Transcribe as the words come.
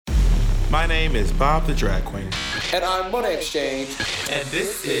My name is Bob the Drag Queen. And I'm Money Exchange. And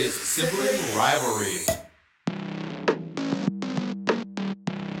this is Sibling Rivalry.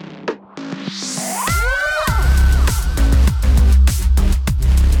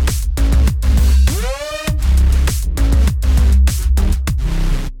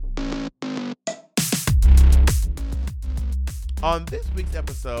 On this week's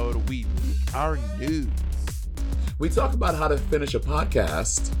episode, we leak our news. We talk about how to finish a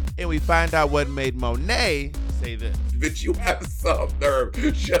podcast. And we find out what made Monet say this. Bitch, you have some nerve.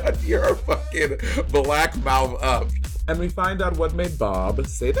 Shut your fucking black mouth up. And we find out what made Bob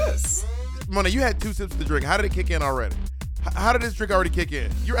say this. Monet, you had 2 sips of the drink. How did it kick in already? How did this drink already kick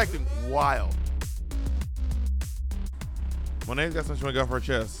in? You're acting wild. Monet's got something she want to go for her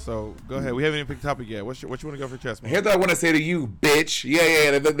chest, so go ahead. We haven't even picked the topic yet. What you want to go for your chest, Monet? Here's what I want to say to you, bitch.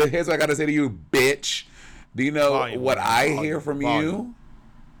 Yeah. Here's what I got to say to you, bitch. Do you know what I hear from you?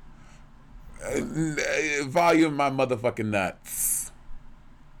 Volume my motherfucking nuts.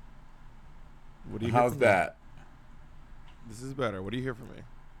 What do you How's that? This is better. What do you hear from me?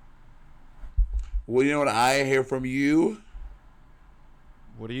 Well, you know what I hear from you?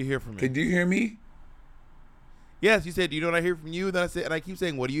 What do you hear from me? Did you hear me? Yes, you said, do you know what I hear from you? Then I said, and I keep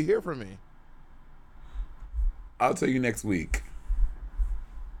saying, what do you hear from me? I'll tell you next week.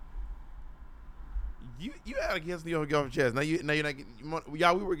 You had against the get off your chest. Now you're not getting.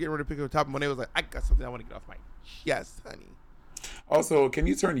 Y'all, we were getting ready to pick up the top, and Monet was like, I got something I want to get off my chest, honey. Also, can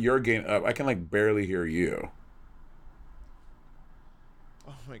you turn your gain up? I can barely hear you.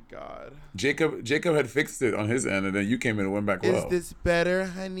 Oh my God. Jacob had fixed it on his end, and then you came in and went back low. Is this better,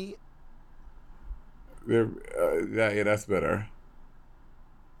 honey? Yeah, that's better.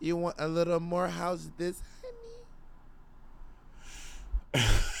 You want a little more? How's this, honey?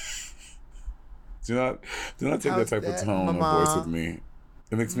 Do not take that type of tone of voice with me.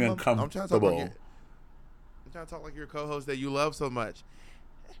 It makes me uncomfortable. I'm trying to talk like your co-host that you love so much.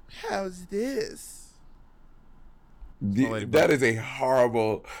 How's this? That is a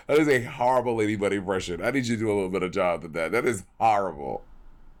horrible Lady Bunny impression. I need you to do a little bit of job with that. That is horrible.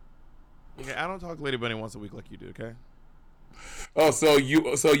 Okay, I don't talk to Lady Bunny once a week like you do. Okay. Oh, so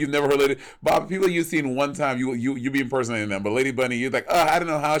you've never heard Lady Bob? People you've seen one time, you be impersonating them, but Lady Bunny, you're like, I don't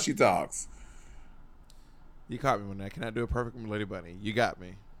know how she talks. You caught me on that. Can I do it perfect with Lady Bunny? You got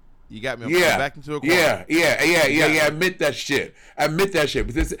me. I'm back into a corner. Yeah. Admit that shit. But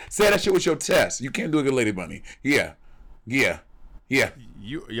say that shit with your chest. You can't do it with Lady Bunny. Yeah. Monet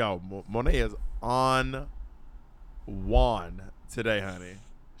is on Juan today, honey.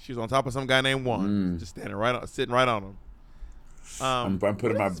 She's on top of some guy named Juan, just sitting right on him. I'm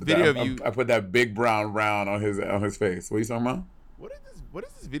putting my video of you. I put that big brown round on his face. What are you talking about? What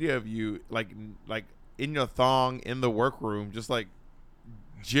is this video of you like in your thong in the workroom, just like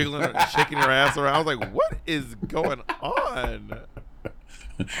jiggling, shaking your ass around? I was like, what is going on?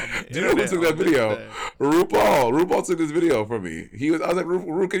 Do you know who took that video? RuPaul took this video for me. I was like,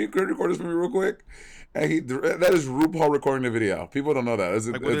 Ru, can you record this for me real quick? And that is RuPaul recording the video. People don't know that.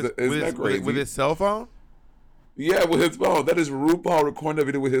 Isn't that crazy? With his cell phone? Yeah, with his phone. That is RuPaul recording the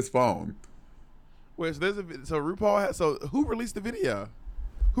video with his phone. Wait, so RuPaul so who released the video?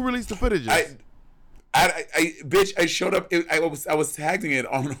 Who released the footage? I showed up. I was tagging it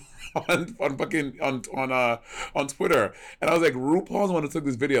on Twitter, and I was like, RuPaul's the one who took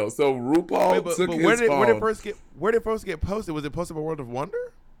this video. So RuPaul took his phone. Where did it first get posted? Was it posted by World of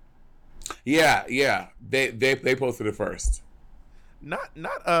Wonder? Yeah. They posted it first.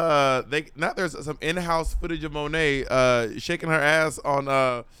 There's some in-house footage of Monet shaking her ass on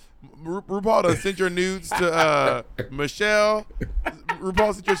RuPaul done sent your nudes to Michelle.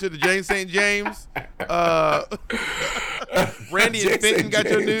 RuPaul sent your shit to James St. James. Randy and Fenton got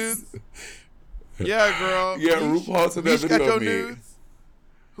your nudes. Yeah, girl. Yeah, RuPaul sent that video got your of me. nudes.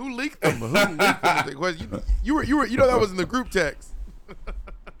 Who leaked them? You know that was in the group text.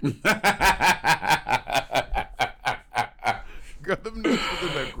 Girl, them nudes was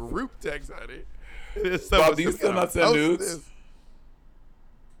in the group text, honey. Bob, do you still not send nudes?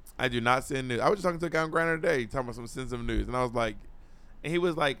 I do not send nudes. I was just talking to a guy on Grindr today, talking about send some nudes, and I was like, and he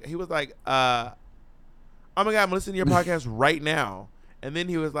was like, oh my God, I'm listening to your podcast right now. And then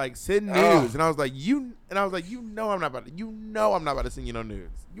he was like, send nudes, and I was like, you know I'm not about to send you no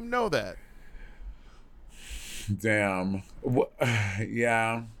nudes. You know that. Damn.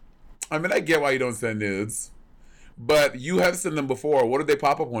 Yeah. I mean, I get why you don't send nudes, but you have sent them before. What did they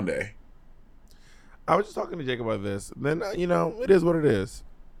pop up one day? I was just talking to Jake about this. Then it is what it is.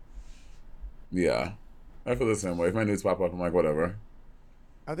 Yeah, I feel the same way. If my nudes pop up, I'm like, whatever.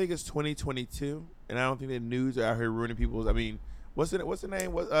 I think it's 2022, and I don't think the nudes are out here ruining people's. I mean, What's the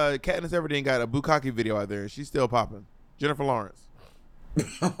name? What Katniss Everdeen got a Bukkake video out there, and she's still popping. Jennifer Lawrence.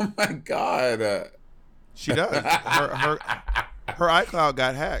 Oh my God. She does. Her iCloud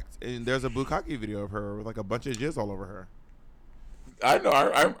got hacked, and there's a Bukkake video of her with like a bunch of jizz all over her. I know.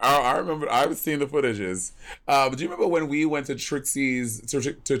 I remember. I was seeing the footages. But do you remember when we went to Trixie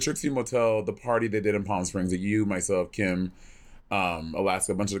Motel, the party they did in Palm Springs? That you, myself, Kim,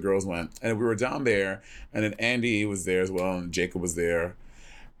 Alaska, a bunch of the girls went, and we were down there, and then Andy was there as well, and Jacob was there,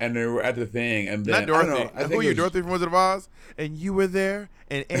 and they were at the thing, and then not Dorothy. I think who are you, Dorothy from Wizard of Oz? And you were there,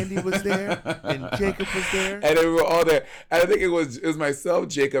 and Andy was there, and Jacob was there, and we were all there. And I think it was myself,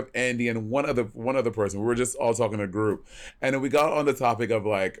 Jacob, Andy, and one other person. We were just all talking in a group, and then we got on the topic of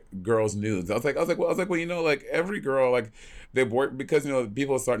like girls' nudes. I was like, well, you know, like every girl, like their boy, because you know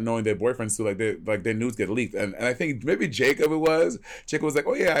people start knowing their boyfriends too, like their nudes get leaked, and I think maybe Jacob was like,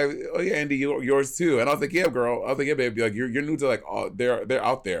 oh yeah, Andy, yours too, and I was like, yeah, girl, I was like, yeah, baby, like your nudes are like they're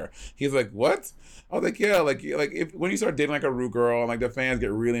out there. He's like, what? I was like, yeah, like if when you start dating like a rude girl and like the fans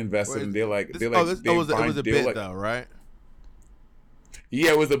get really invested and it was a bit though, right?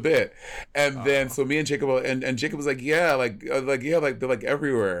 Yeah, it was a bit, and then so me and Jacob and Jacob was like, yeah, like they're like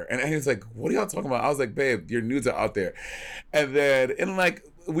everywhere, and he was like, what are y'all talking about? I was like, babe, your nudes are out there, and then like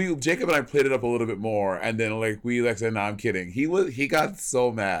Jacob and I played it up a little bit more, and then like we like said, no, I'm kidding. He got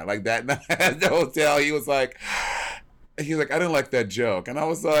so mad like that night at the hotel. He was like, I didn't like that joke, and I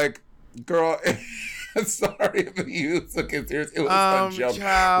was like, girl. I'm sorry if you took it serious. It was a joke.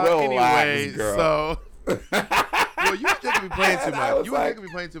 Child, relax, anyway, girl. So. Well, you and Jacob be playing too much. You and Jacob be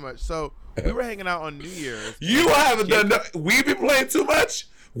playing too much. So we were hanging out on New Year's. You haven't done that. We be playing too much.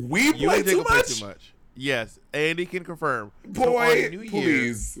 We play too much. Yes, Andy can confirm. Boy, so on New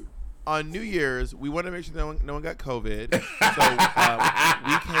please. On New Year's, we wanted to make sure no one got COVID. So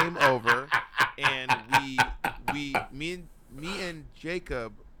we came over, and me and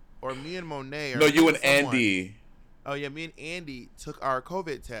Jacob, or me and Monet. Or no, you and Andy. Oh yeah, me and Andy took our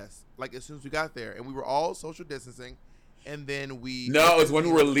COVID test like as soon as we got there, and we were all social distancing, and then we. No, it's when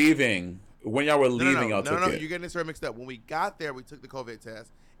we were leaving. When y'all were leaving, y'all took it. No, you're getting this mixed up. When we got there, we took the COVID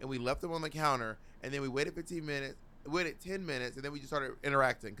test, and we left them on the counter, and then we waited 15 minutes, waited 10 minutes, and then we just started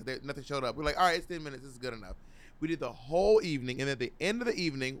interacting because nothing showed up. We're like, all right, it's 10 minutes, this is good enough. We did the whole evening, and at the end of the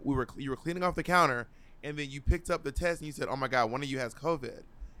evening, you were cleaning off the counter, and then you picked up the test, and you said, oh my God, one of you has COVID,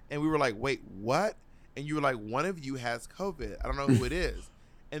 and we were like, wait, what? And you were like, one of you has COVID. I don't know who it is.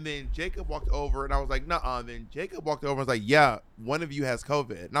 And then Jacob walked over, and I was like, nuh-uh. Then Jacob walked over and was like, yeah, one of you has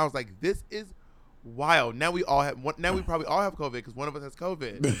COVID. And I was like, this is wild. Now we probably all have COVID because one of us has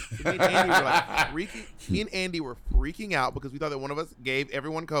COVID. So me and Andy were freaking out because we thought that one of us gave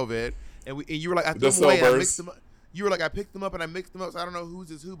everyone COVID. And you were like, I threw them away. I mixed them up. You were like, I picked them up and I mixed them up. So I don't know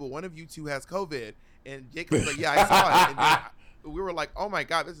whose is who, but one of you two has COVID. And Jacob was like, yeah, I saw it. And then we were like, oh my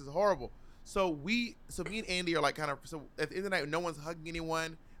God, this is horrible. So me and Andy are like kind of, so at the end of the night, no one's hugging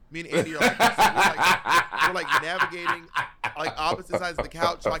anyone. Me and Andy are like, we're like navigating like opposite sides of the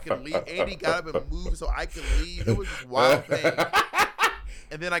couch so I could leave. Andy got up and moved so I could leave. It was this wild thing.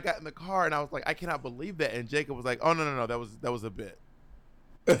 And then I got in the car and I was like, I cannot believe that. And Jacob was like, oh no, that was a bit.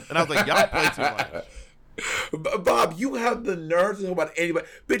 And I was like, y'all play too much. Bob, you have the nerve to talk about anybody.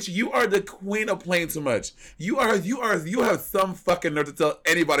 Bitch, you are the queen of playing too much. You have some fucking nerve to tell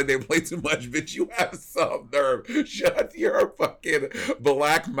anybody they play too much, bitch. You have some nerve. Shut your fucking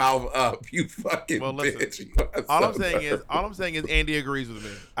black mouth up, you fucking bitch. All I'm saying is Andy agrees with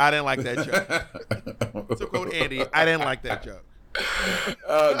me. I didn't like that joke. To quote Andy, I didn't like that joke.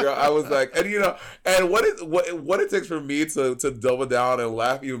 Girl, I was like, and you know, and what it takes for me to double down and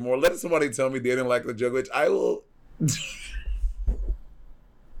laugh even more. Let somebody tell me they didn't like the joke, which I will.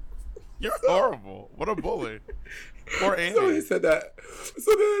 You're horrible. What a bully. Poor Andy. So he said that.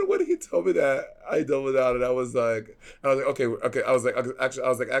 So then when he told me that, I doubled down and I was like, okay. I was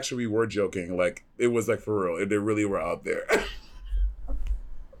like, actually, we were joking. Like it was like for real. They really were out there.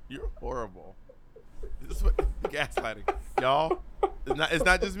 You're horrible. This is what gaslighting, y'all. It's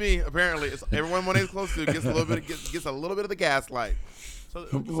not just me. Apparently, it's everyone Monet's close to gets a little bit of the gaslight. So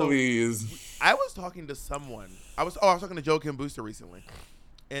please. I was talking to someone. I was talking to Joe Kim Booster recently,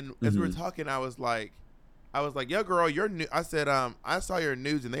 and as we were talking, I was like, yo, girl, your new. I said, I saw your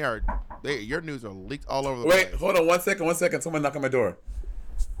nudes, and your nudes are leaked all over the place. Wait, hold on, one second. Someone knock on my door.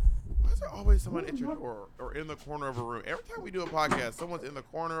 Why is there always someone at your door or in the corner of a room? Every time we do a podcast, someone's in the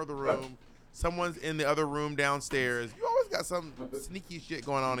corner of the room. Someone's in the other room downstairs. You always got some sneaky shit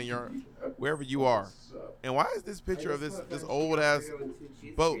going on in your wherever you are. And why is this picture of this old ass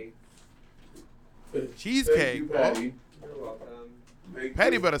boat? Cheesecake. Thank you, Patty.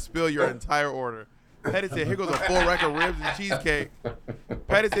 Patty better spill your entire order. Patty said, "Here goes a 4 rack of ribs and cheesecake."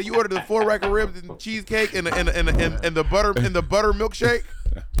 Patty said, "You ordered the 4 rack of ribs and cheesecake and the butter milkshake."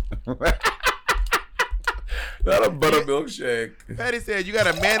 Not a butter milkshake. Patty said, "You got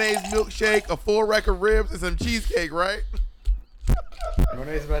a mayonnaise milkshake, a 4 rack of ribs, and some cheesecake, right?"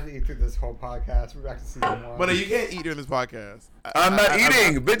 Monet's about to eat through this whole podcast. We're back to season 1. But you can't eat during this podcast. I'm not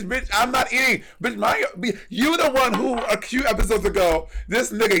eating, bitch. I'm not eating, bitch. You the one who a few episodes ago.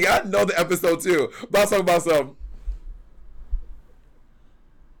 This nigga, y'all know the episode too. About talking about some.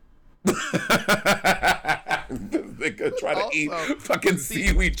 This nigga trying to eat fucking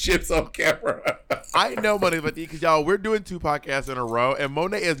seaweed chips on camera. I know Money about to eat because y'all, we're doing 2 podcasts in a row, and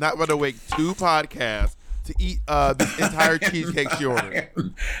Monet is not going to wait 2 podcasts to eat this entire cheesecake she ordered.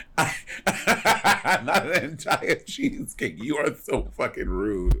 Not an entire cheesecake. You are so fucking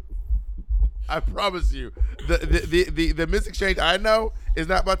rude. I promise you, the Miss Exchange I know is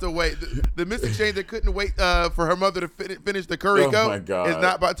not about to wait. The Miss Exchange that couldn't wait for her mother to finish the curry goat is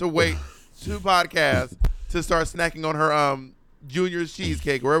not about to wait 2 podcasts to start snacking on her Junior's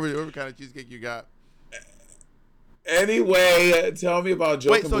cheesecake, whatever kind of cheesecake you got. Anyway, tell me about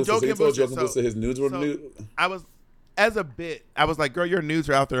Joe Kimbusa. Joe Kimbusa, his nudes were new. I was, as a bit, I was like, "Girl, your nudes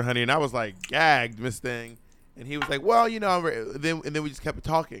are out there, honey," and I was like, gagged, Miss Thing, and he was like, "Well, you know," then we just kept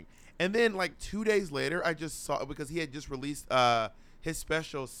talking, and then like 2 days later, I just saw, because he had just released his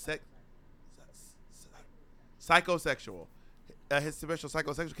special Psychosexual. His special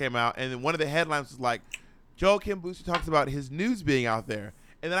Psychosexual came out, and then one of the headlines was like, "Joe Kimbusa talks about his nudes being out there."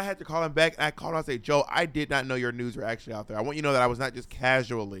 And then I had to call him back, and I called him and I said, "Joe, I did not know your nudes were actually out there. I want you to know that I was not just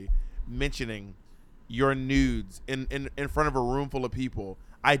casually mentioning your nudes in front of a room full of people.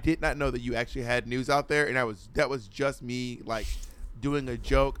 I did not know that you actually had nudes out there, and that was just me, like, doing a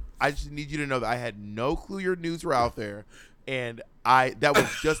joke. I just need you to know that I had no clue your nudes were out there, and that was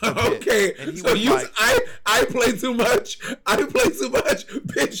just a bit." Okay, and he so was you, like, I play too much.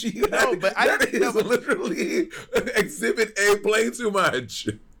 Bitch. Literally Exhibit A, play too much.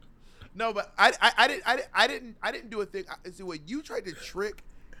 No, but I didn't do a thing. See what you tried to trick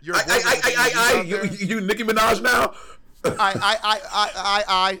your. You Nicki Minaj now.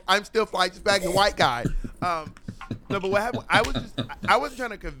 I'm still fly, just back the white guy. No, but what happened? I wasn't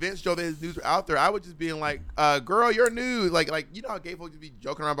trying to convince Joe that his nudes were out there. I was just being like, "Girl, your nudes." Like you know how gay folks just be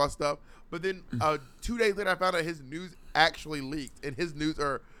joking around about stuff. But then 2 days later, I found out his news actually leaked, and his nudes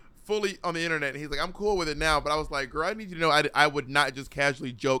are fully on the internet. And he's like, "I'm cool with it now." But I was like, "Girl, I need you to know I would not just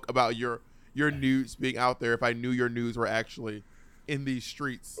casually joke about your nudes being out there if I knew your nudes were actually in these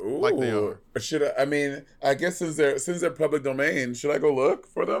streets." Ooh, like they are. I guess since they're public domain, should I go look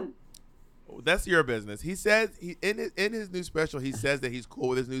for them? That's your business. He says in his new special, he says that he's cool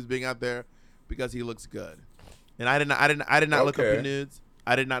with his nudes being out there because he looks good. And I did not look up the nudes.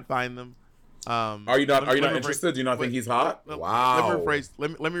 I did not find them. Are you not interested? Do you not think he's hot? Wow.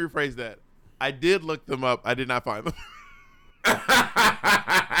 Let me rephrase that. I did look them up. I did not find them.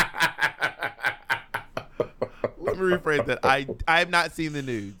 Let me rephrase that. I have not seen the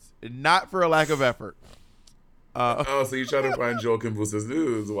nudes. Not for a lack of effort. So you try to find Joe Kimbusa's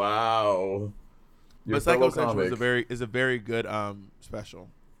nudes? Wow. But Psychosexual is a very good special.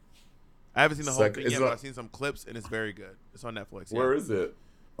 I haven't seen the whole thing yet, but I've seen some clips, and it's very good. It's on Netflix. Where is it?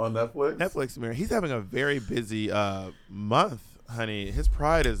 On Netflix? Netflix, Amir. He's having a very busy month, honey. His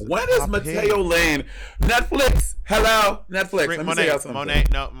pride is. When is Mateo Lane? Netflix. Hello, Netflix. Let me say y'all something.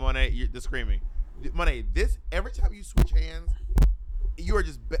 Monet, you're screaming. Monet, this every time you switch hands, you are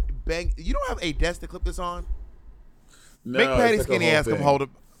just bang. You don't have a desk to clip this on. No, make Patty skinny ass come hold it.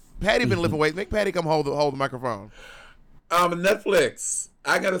 Patty been lifting weights. Make Patty come hold the microphone. Netflix.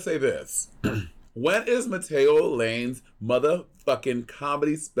 I gotta say this. When is Mateo Lane's motherfucking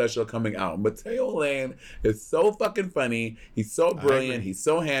comedy special coming out? Mateo Lane is so fucking funny. He's so brilliant. He's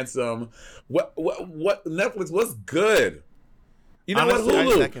so handsome. What Netflix? What's good? You know what,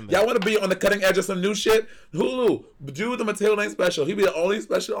 Hulu? Y'all want to be on the cutting edge of some new shit? Hulu, do the Mateo Lane special. He'll be the only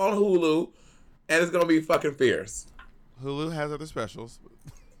special on Hulu, and it's gonna be fucking fierce. Hulu has other specials.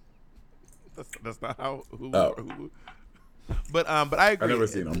 That's not how Hulu. But I agree. I've never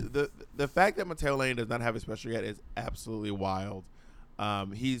seen him. The fact that Mateo Lane does not have a special yet is absolutely wild.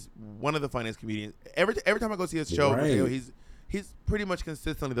 He's one of the funniest comedians. Every time I go see his show, right. Mateo, he's pretty much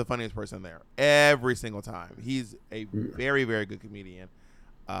consistently the funniest person there every single time. He's a very, very good comedian.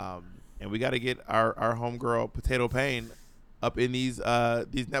 And we got to get our homegirl Potato Payne up in these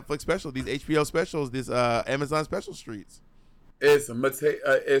Netflix specials, these HBO specials, these Amazon special streets.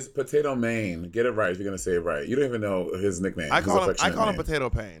 It's Potato Maine. Get it right if you're gonna say it right. You don't even know his nickname. I call him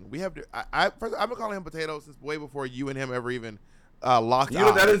Potato Payne. We have to. I've been calling him Potato since way before you and him ever even locked You know,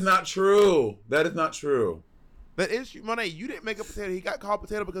 eyes. that is not true. That is not true. That is, Monet, you didn't make a potato. He got called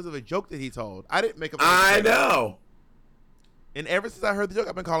potato because of a joke that he told. I didn't make a potato. I know. And ever since I heard the joke,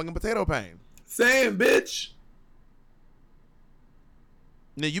 I've been calling him Potato Pain. Same, bitch.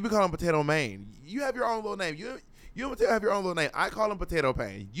 Now, you been calling him Potato Main. You have your own little name. You and Potato have your own little name. I call him Potato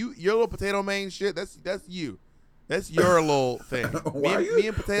Pain. Your little Potato Main shit, that's you. That's your little thing. Me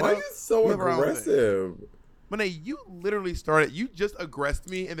and Potato. Why are you so aggressive? Monet, you literally started. You just aggressed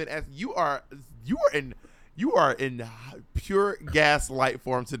me, and then as you are in pure gaslight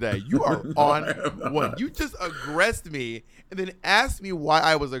form today. You are on one. You just aggressed me, and then asked me why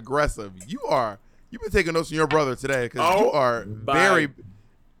I was aggressive. You've been taking notes from your brother today because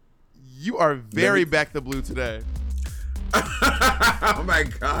you are very back to blue today. Oh my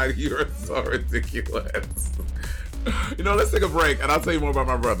God, you are so ridiculous. You know, let's take a break, and I'll tell you more about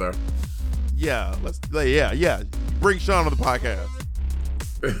my brother. Yeah, yeah. Bring Sean on the podcast.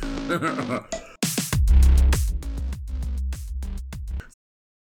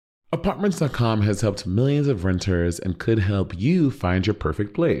 Apartments.com has helped millions of renters and could help you find your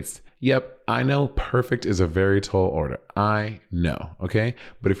perfect place. Yep, I know perfect is a very tall order. I know, okay?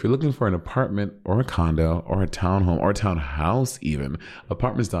 But if you're looking for an apartment or a condo or a townhome or a townhouse even,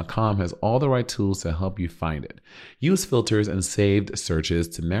 Apartments.com has all the right tools to help you find it. Use filters and saved searches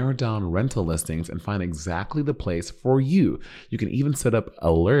to narrow down rental listings and find exactly the place for you. You can even set up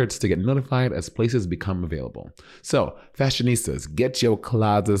alerts to get notified as places become available. So, fashionistas, get your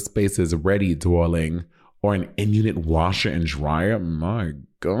closet spaces ready, darling. Or an in-unit washer and dryer. My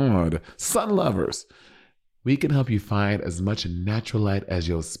God. Sun lovers, we can help you find as much natural light as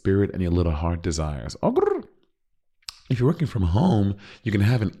your spirit and your little heart desires. If you're working from home, you can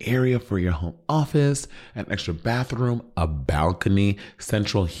have an area for your home office, an extra bathroom, a balcony,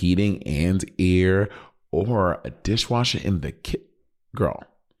 central heating and air, or a dishwasher in the kitchen. Girl,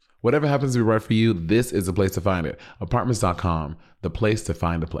 whatever happens to be right for you, this is the place to find it. Apartments.com, the place to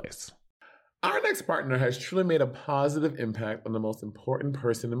find a place. Our next partner has truly made a positive impact on the most important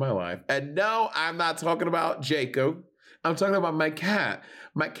person in my life. And no, I'm not talking about Jacob. I'm talking about my cat.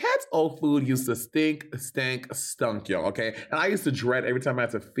 My cat's old food used to stunk, y'all, okay? And I used to dread every time I had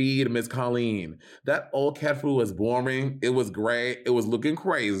to feed Miss Colleen. That old cat food was boring. It was gray. It was looking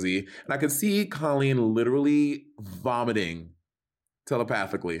crazy. And I could see Colleen literally vomiting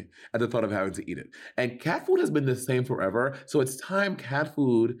telepathically at the thought of having to eat it. And cat food has been the same forever. So it's time cat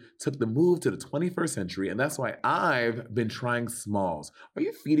food took the move to the 21st century. And that's why I've been trying Smalls. Are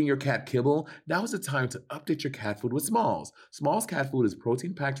you feeding your cat kibble? Now is the time to update your cat food with Smalls. Smalls cat food is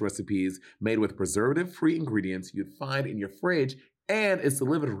protein-packed recipes made with preservative-free ingredients you'd find in your fridge, and it's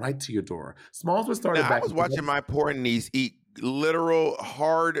delivered right to your door. Smalls was started back. I was watching my poor niece eat literal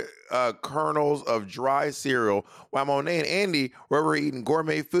hard kernels of dry cereal while Monet and Andy were eating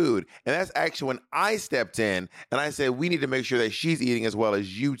gourmet food. And that's actually when I stepped in and I said, we need to make sure that she's eating as well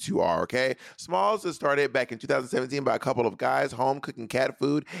as you two are, okay? Smalls was started back in 2017 by a couple of guys home cooking cat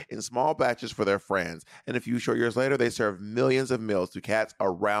food in small batches for their friends. And a few short years later, they serve millions of meals to cats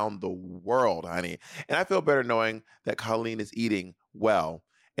around the world, honey. And I feel better knowing that Colleen is eating well.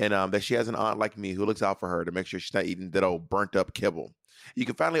 And that she has an aunt like me who looks out for her to make sure she's not eating that old burnt up kibble. You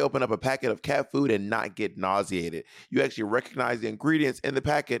can finally open up a packet of cat food and not get nauseated. You actually recognize the ingredients in the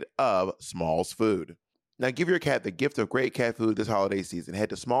packet of Smalls food. Now give your cat the gift of great cat food this holiday season. Head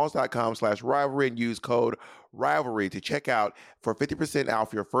to smalls.com/rivalry and use code rivalry to check out for 50%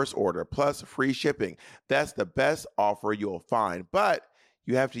 off your first order plus free shipping. That's the best offer you'll find. But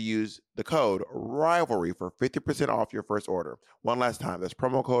you have to use the code RIVALRY for 50% off your first order. One last time, that's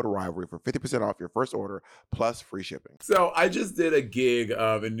promo code RIVALRY for 50% off your first order plus free shipping. So I just did a gig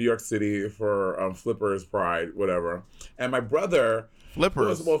in New York City for Flippers Pride, whatever. And my brother...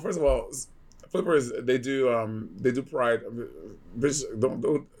 Flippers? Well, first of all, Flippers, they do Pride.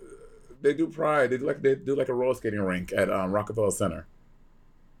 They do Pride. They do like a roller skating rink at Rockefeller Center.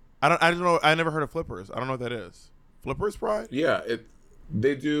 I don't know. I never heard of Flippers. I don't know what that is. Flippers Pride? Yeah,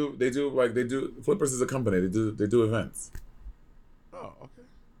 They do Flippers is a company. They do events. Oh,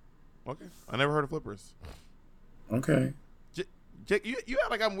 okay. I never heard of Flippers. Okay. Jake, you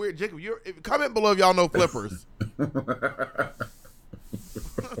act like I'm weird. Jacob, comment below if y'all know Flippers.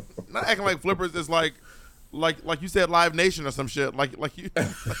 Not acting like Flippers is like you said Live Nation or some shit. Like you.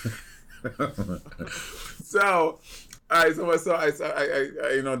 So. All right, so I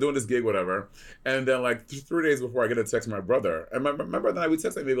doing this gig, whatever, and then like 3 days before I get a text from my brother, and my brother and I, we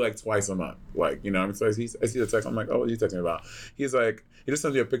text like maybe like twice a month, like, you know, so I see the text, I'm like, oh, what are you texting me about? He's like, he just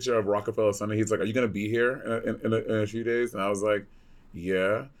sends me a picture of Rockefeller Center. He's like, are you gonna be here in a few days? And I was like,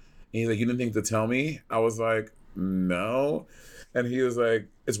 yeah. And he's like, you didn't think to tell me? I was like, no. And he was like,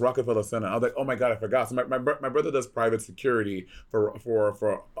 it's Rockefeller Center. I was like, oh my God, I forgot. So my brother does private security for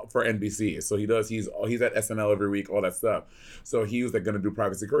NBC. So he's at SNL every week, all that stuff. So he was like going to do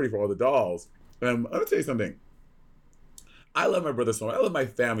private security for all the dolls. And I'm going to tell you something. I love my brother so much. I love my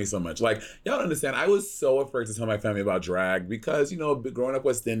family so much. Like, y'all don't understand. I was so afraid to tell my family about drag because, growing up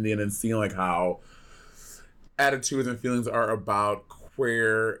West Indian and seeing like how attitudes and feelings are about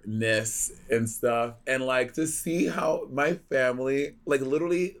queerness and stuff, and like to see how my family, like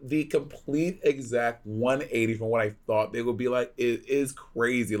literally the complete exact 180 from what I thought they would be like, it is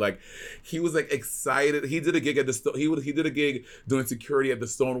crazy. Like he was like excited. He did a gig at he did a gig doing security at the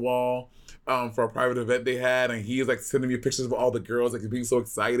Stonewall. For a private event they had, and he was like sending me pictures of all the girls, like being so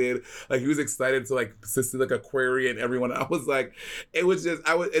excited. Like he was excited to like see like Aquarian and everyone. I was like, it was just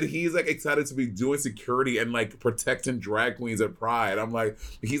and he's like excited to be doing security and like protecting drag queens at Pride. I'm like,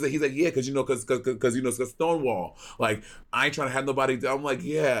 he's like yeah, because it's Stonewall. Like I ain't trying to have nobody. I'm like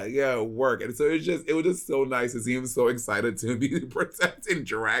yeah, work. And so it was just so nice to see him so excited to be protecting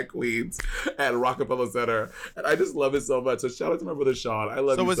drag queens at Rockefeller Center, and I just love it so much. So shout out to my brother Sean. I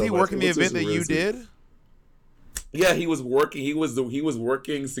love. So was he working the event that you did? Yeah, he was working. He was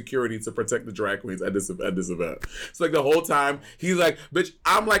working security to protect the drag queens at this event. So like the whole time he's like, "Bitch,"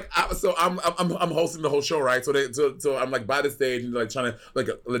 I'm hosting the whole show, right? So I'm like by the stage and like trying to like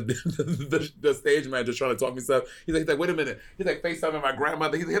the stage manager trying to talk me stuff. He's like, wait a minute. He's like FaceTiming my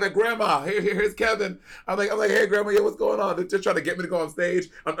grandmother. He's like, Grandma, here's Kevin. I'm like, hey Grandma, yeah, what's going on? They're just trying to get me to go on stage.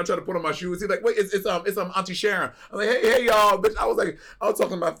 I'm trying to put on my shoes. He's like, wait, it's Auntie Sharon. I'm like, hey y'all, bitch. I was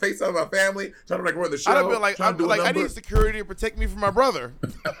talking about FaceTime my family, trying to like run the show. I'd be like, I need security to protect me from my brother.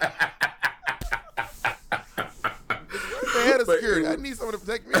 Where's the head of security? I need someone to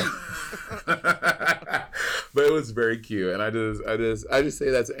protect me. But it was very cute, and I just say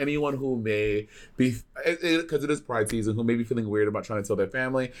that to anyone who may be, because it is Pride season, who may be feeling weird about trying to tell their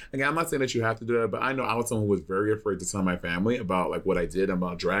family. Again, I'm not saying that you have to do that, but I know I was someone who was very afraid to tell my family about like what I did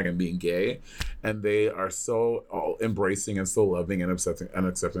about drag and being gay, and they are so all embracing and so loving and accepting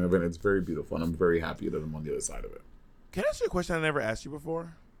of it. It's very beautiful, and I'm very happy that I'm on the other side of it. Can I ask you a question I never asked you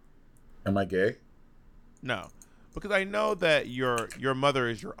before? Am I gay? No, because I know that your mother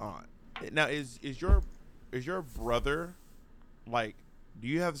is your aunt. Now, is your brother, like, do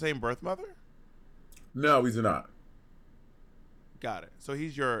you have the same birth mother? No, we do not. Got it. So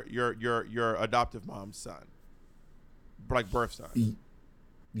he's your adoptive mom's son, like birth son.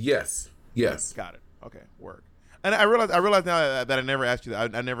 Yes. Got it. Okay, work. And I realize now that I never asked you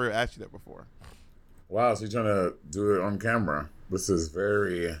that. I never asked you that before. Wow, so you're trying to do it on camera. This is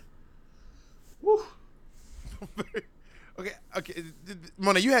very... Woo. Okay.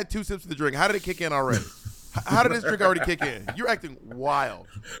 Mona, you had 2 sips of the drink. How did it kick in already? How did this drink already kick in? You're acting wild.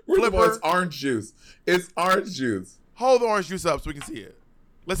 Flipper, it's orange juice. It's orange juice. Hold the orange juice up so we can see it.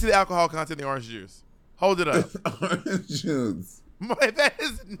 Let's see the alcohol content in the orange juice. Hold it up. Orange juice. That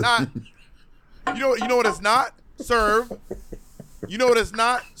is not... You know what it's not? Serve. You know what it's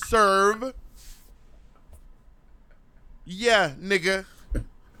not? Serve. Yeah, nigga.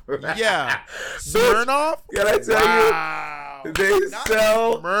 Yeah. Smirnoff? Can I tell you? They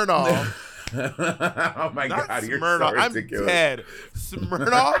sell Smirnoff. Oh my Not God, you're Smirnoff. so ridiculous. I'm dead.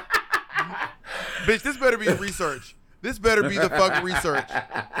 Smirnoff? Bitch, this better be research. This better be the fucking research.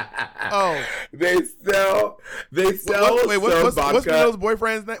 Oh. They sell What's Spino's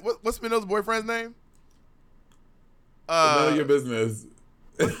boyfriend's name? What's Spino's boyfriend's name? None of your business.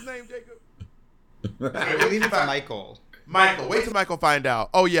 What's his name, Jacob? I believe it's Michael. Michael. Wait till Michael find out.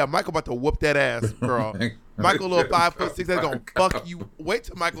 Oh yeah, Michael about to whoop that ass, girl. Michael, little 5'6", that's gonna fuck you. Wait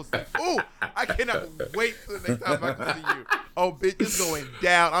till Michael. Ooh, I cannot wait till the next time Michael sees you. Oh, bitch, it's going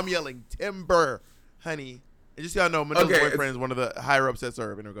down. I'm yelling timber, honey. And just so y'all know, Manila's boyfriend is one of the higher ups at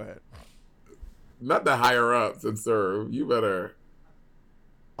Serve. And go ahead. Not the higher ups at Serve. You better.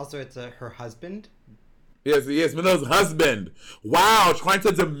 Also, it's her husband. Yes, Manila's husband. Wow, trying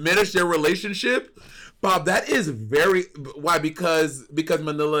to diminish their relationship. Bob, that is very... Why? Because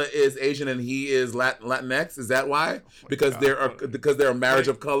Manila is Asian and he is Latinx? Is that why? Because they're a marriage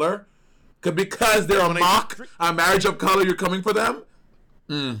of color? Because they're a marriage of color, you're coming for them?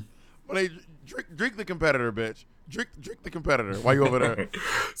 Well, drink the competitor, bitch. Drink the competitor while you over there.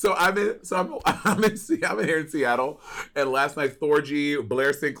 I'm here in Seattle, and last night Thorgy,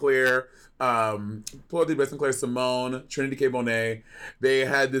 Blair Sinclair, Blair Sinclair, Simone, Trinity K. Bonet, they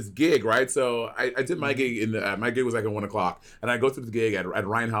had this gig, right? So I did my gig my gig was like at 1:00, and I go to the gig at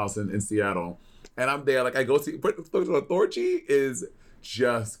Ryan House in Seattle, and I'm there. Like I go see Thorgy is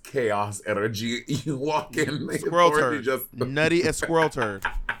just chaos energy. You walk in, squirrel turd, just nutty as squirrel turd.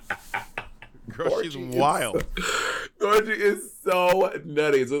 Girl, she's wild. Thorgy is so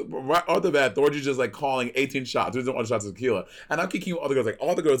nutty. So right off the bat, Thorgy's just like calling 18 shots. There's no shots of tequila. And I'm kicking all the girls. Like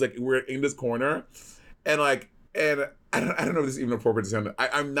all the girls, like we're in this corner, and I don't know if this is even appropriate to say.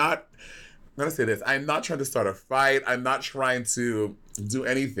 I'm not. I'm gonna say this. I'm not trying to start a fight. I'm not trying to do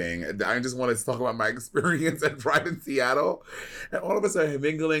anything. I just want to talk about my experience at Pride in Seattle. And all of us are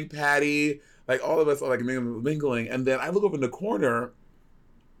mingling, Patty. Like all of us are like mingling. And then I look over in the corner,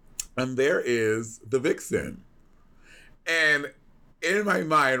 and there is the Vixen. And in my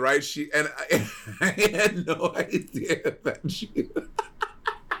mind, right, I had no idea that she.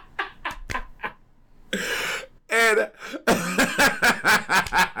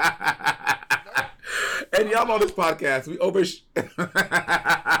 And y'all know this podcast. We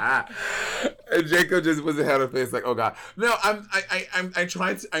and Jacob just was ahead of face like, oh God. No, I'm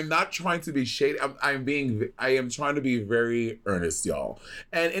not trying to be shady. I am trying to be very earnest, y'all.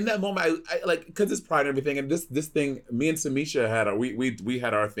 And in that moment, I like, because it's Pride and everything, and this thing, me and Samisha had we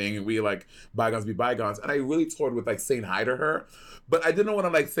had our thing, and we like bygones be bygones. And I really toyed with like saying hi to her, but I didn't want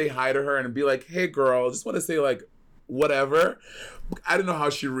to like say hi to her and be like, hey girl, just want to say like whatever. I didn't know how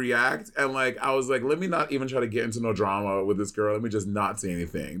she'd react, and like I was like, let me not even try to get into no drama with this girl. Let me just not say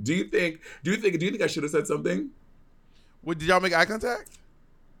anything. Do you think I should have said something? What, did y'all make eye contact?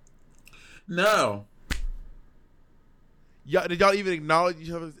 No. Did y'all even acknowledge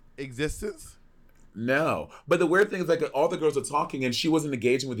each other's existence? No. But the weird thing is like all the girls were talking and she wasn't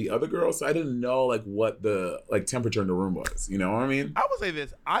engaging with the other girls, so I didn't know like what the like temperature in the room was. You know what I mean? I would say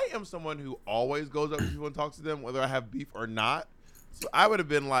this. I am someone who always goes up to people and talks to them, whether I have beef or not. So I would have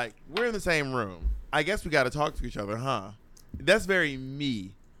been like, we're in the same room. I guess we got to talk to each other, huh? That's very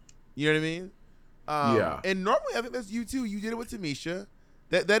me. You know what I mean? Yeah. And normally I think that's you too. You did it with Tamisha.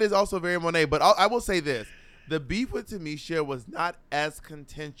 That is also very Monet. But I will say this. The beef with Tamisha was not as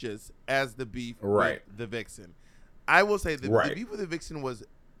contentious as the beef with the Vixen. I will say the beef with the Vixen was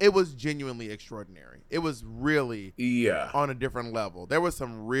genuinely extraordinary. It was really on a different level. There was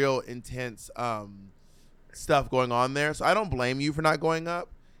some real intense stuff going on there. So I don't blame you for not going up.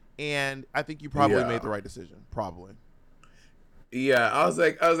 And I think you probably made the right decision. Probably. Yeah, I was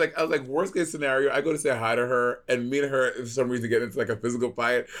like, worst case scenario, I go to say hi to her, and me and her, for some reason, get into like a physical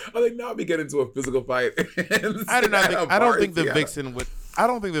fight. I was like, no, we get into a physical fight. I don't think the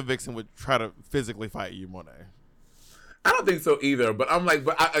Vixen would try to physically fight you, Monet. I don't think so either. But I'm like,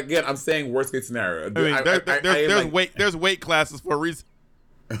 I'm saying worst case scenario. I mean, there's weight classes for a reason.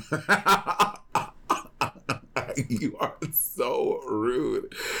 You are so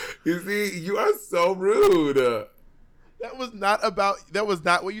rude. You see, you are so rude. That was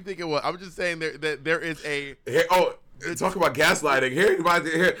not what you think it was. I'm just saying there is a... Talk about gaslighting.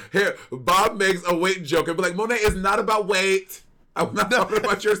 Here, Bob makes a weight joke and be like, Monet, it's not about weight. I'm not talking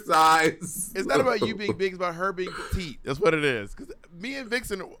about your size. It's not about you being big. It's about her being petite. That's what it is. Because me and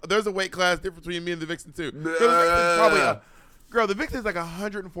Vixen, there's a weight class difference between me and the Vixen, too. The Vixen's like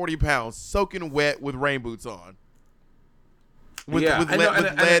 140 pounds, soaking wet with rain boots on. With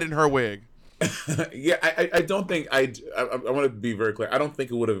lead in her wig. Yeah, I don't think I want to be very clear. I don't think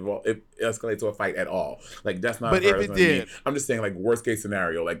it would have escalated to a fight at all. Like that's not. But if it did, I'm just saying like worst case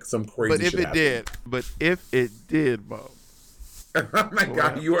scenario, like some crazy. But if it did, Mo. Oh my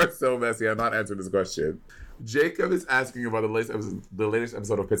God, you are so messy. I'm not answering this question. Jacob is asking about the latest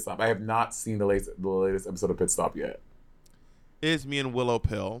episode of Pit Stop. I have not seen the latest episode of Pit Stop yet. It is me and Willow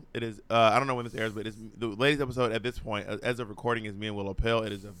Pill. It is. I don't know when this airs, but it's the latest episode at this point, as of recording, is me and Willow Pill.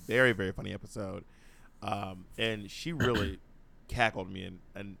 It is a very, very funny episode, and she really cackled me,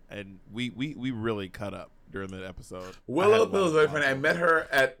 and we really cut up during the episode. Willow Pill is very funny. I met her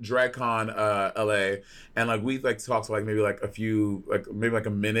at DragCon LA, and like we like talked for like maybe like a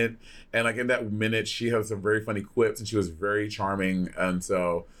minute, and like in that minute she had some very funny quips, and she was very charming, and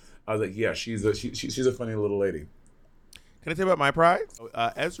so I was like, yeah, she's a funny little lady. Can I tell you about my Pride?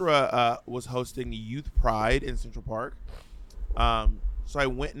 Ezra was hosting Youth Pride in Central Park. So I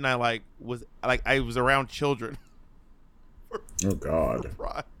went and I was around children. Oh God.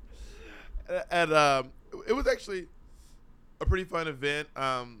 Pride. And it was actually a pretty fun event.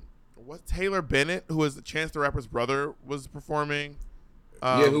 Taylor Bennett, who was Chance the Rapper's brother, was performing.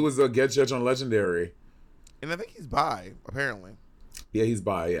 Who was a guest judge on Legendary. And I think he's bi, apparently. Yeah, he's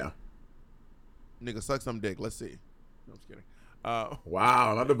bi, yeah. Nigga, suck some dick. Let's see. No, I'm just kidding.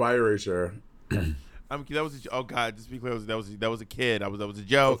 Wow, not the bi erasure. That was oh God, just be clear, that was a kid. That was a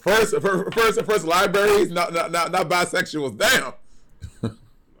joke. First libraries, not bisexuals. Damn.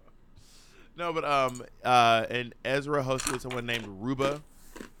 And and Ezra hosted with someone named Ruba,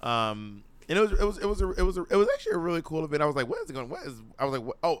 and And it was actually a really cool event. I was like, I was like,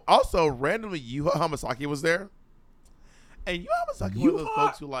 what? Oh, also randomly, Yuha Hamasaki was there. And Yuha Hamasaki was one of those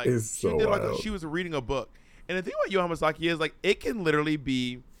folks who like she was reading a book. And the thing about Yuha Hamasaki is like it can literally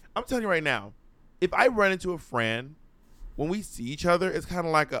be. I'm telling you right now, if I run into a friend, when we see each other, it's kind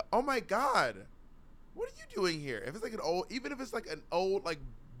of like oh my god, what are you doing here? If it's like even if it's like an old, like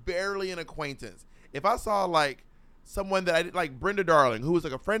barely an acquaintance. If I saw like someone that I did, like Brenda Darling, who was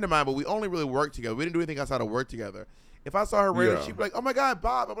like a friend of mine, but we only really worked together. We didn't do anything outside of work together. If I saw her randomly, she'd be like, "Oh my god,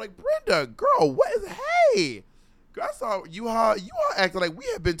 Bob!" I'm like, "Brenda, girl, what is? Hey, girl, I saw Yuha acting like we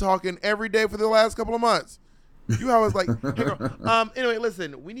have been talking every day for the last couple of months." Yuha was like, "Hey, girl. Anyway,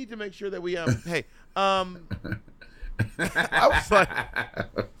 listen, we need to make sure that we hey, I was like,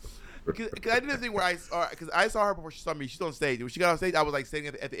 because I did a thing where because I saw her before she saw me. She's on stage. When she got on stage, I was like sitting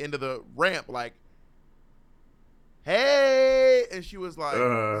at the end of the ramp, like, "Hey," and she was like,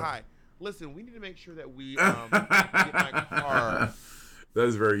 "Hi, listen, we need to make sure that we get my car."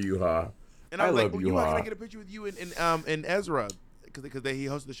 That's very Yuha. And I was like, Yuha, can I get a picture with you and Ezra? Because he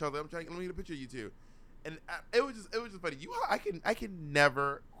hosted the show. Let me get a picture of you two. And it was just funny. Yuha, I can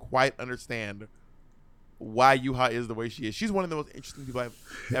never quite understand why Yuha is the way she is. She's one of the most interesting people I've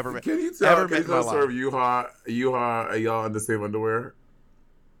ever met. Can you tell sort of Yuha, are y'all in the same underwear?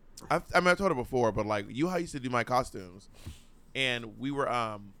 I told her before, but like Yuha used to do my costumes, and we were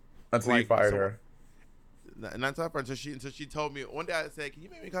until you fired her. Not until until she told me one day. I said, "Can you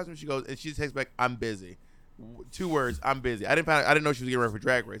make me a costume?" She goes, and she texts back, "I'm busy." 2 words, "I'm busy." I didn't know she was getting ready for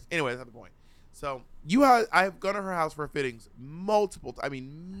Drag Race. Anyway, that's not the point. So Yuha, I've gone to her house for fittings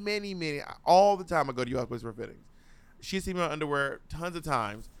many, all the time I go to Yuha's place for fittings. She's seen me in underwear tons of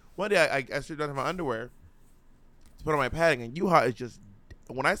times. One day I stripped down to my underwear to put on my padding, and Yuha is just,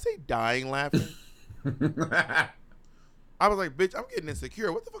 when I say dying laughing, I was like, "Bitch, I'm getting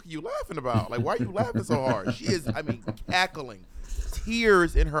insecure. What the fuck are you laughing about? Like, why are you laughing so hard?" She is, cackling,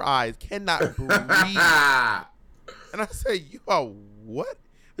 tears in her eyes, cannot breathe. And I say, "Yuha, what?"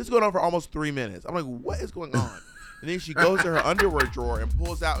 This is going on for almost 3 minutes. I'm like, "What is going on?" And then she goes to her underwear drawer and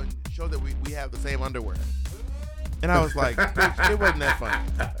pulls out and shows that we have the same underwear. And I was like, "Bitch, it wasn't that funny."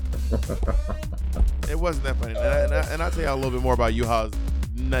 It wasn't that funny. And I'll tell you a little bit more about Yuha's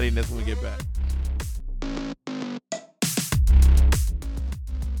nuttiness when we get back.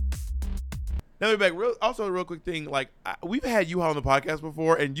 Now we're back. Also, a real quick thing. Like, we've had Yuha on the podcast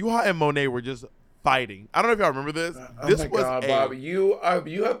before, and Yuha and Monet were just fighting. I don't know if y'all remember this. This was Bob, you have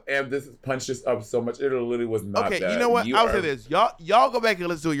amped this, punched this up so much. It literally was not. Okay, that. You know what? I'll say this. Y'all go back and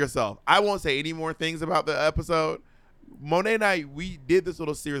listen to it yourself. I won't say any more things about the episode. Monet and I, we did this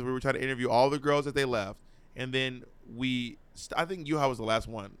little series where we were trying to interview all the girls that they left, and then I think Yuha was the last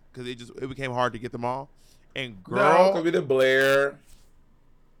one because it became hard to get them all. And girl, could be the Blair.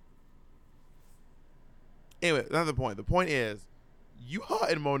 Anyway, that's the point. The point is, Yuha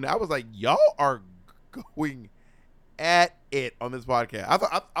and Monet, I was like, y'all are going at it on this podcast.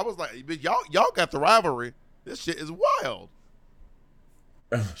 I was like, but y'all got the rivalry. This shit is wild.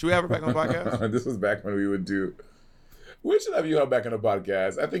 Should we have her back on the podcast? This was back when we would do. We should have Yuha back on the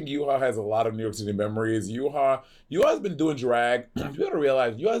podcast. I think Yuha has a lot of New York City memories. Yuha's been doing drag. You gotta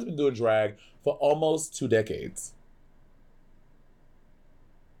realize Yuha's been doing drag for almost 2 decades.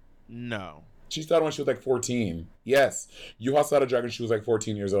 No. She started when she was like 14. Yes. Yuha started drag when she was like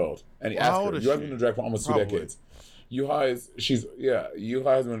 14 years old. And he asked her, Yuha's been doing drag for almost 2 decades. Yuha has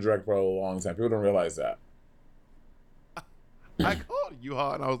been doing drag for a long time. People don't realize that. I called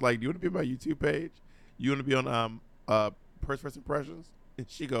Yuha and I was like, "Do you want to be on my YouTube page? You want to be on First Impressions?" And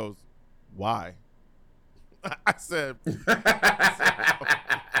she goes, "Why?" I said,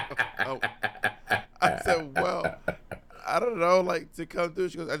 "Well, I don't know, like, to come through."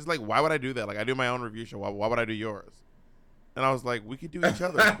 She goes, "I just like, why would I do that? Like, I do my own review show. Why would I do yours?" And I was like, "We could do each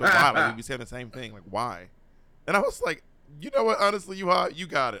other, but why? Like, we'd be saying the same thing. Like, why?" And I was like, "You know what? Honestly, Yuha, you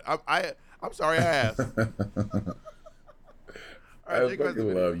got it. I'm sorry I asked." I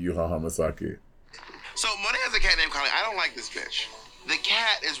fucking love Yuha Hamasaki. So Monet has a cat named Colleen. I don't like this bitch. The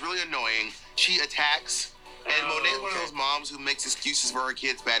cat is really annoying. She attacks, and Monet is one of those moms who makes excuses for her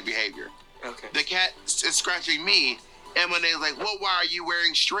kids' bad behavior. Okay. The cat is scratching me, and Monet's like, "Well, why are you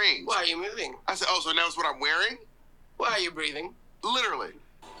wearing strings?" Why are you moving? I said, "Oh, so now it's what I'm wearing?" Why are you breathing? Literally.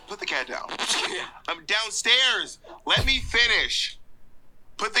 Put the cat down. Yeah. I'm downstairs. Let me finish.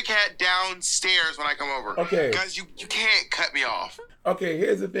 Put the cat downstairs when I come over. Okay. Guys, you can't cut me off. Okay,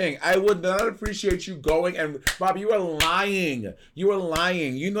 here's the thing. I would not appreciate you going and Bob, you are lying. You are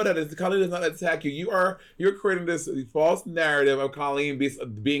lying. You know that Colleen does not attack you. You're creating this false narrative of Colleen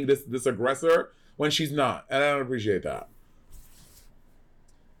being this aggressor when she's not. And I don't appreciate that.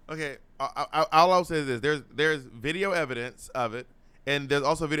 Okay, all I'll say is this: there's video evidence of it, and there's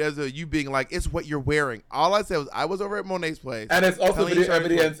also video evidence of you being like, "It's what you're wearing." All I said was, I was over at Monet's place, And it's also telling video you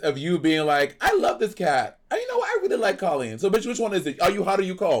Charlie's evidence of you being like, I love this cat. You know what? I really like Colleen. So, bitch, which one is it? Are you hot or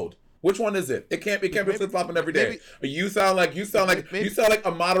you cold? Which one is it? It can't be flip flopping every day. You sound like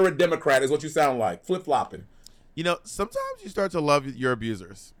a moderate Democrat is what you sound like, flip flopping. You know, sometimes you start to love your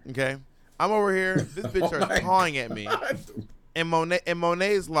abusers. Okay, I'm over here. This bitch starts pawing at me, and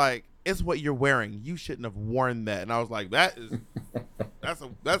Monet's like, "It's what you're wearing. You shouldn't have worn that." And I was like, that's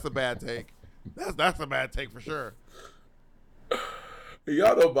a bad take. That's a bad take for sure.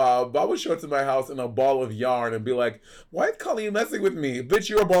 Y'all know Bob. Bob would show up to my house in a ball of yarn and be like, "Why is Colleen messing with me? Bitch,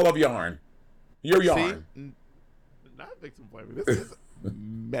 you're a ball of yarn. You're yarn." See? Not victim blaming. This is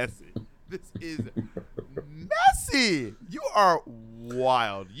messy. This is messy. You are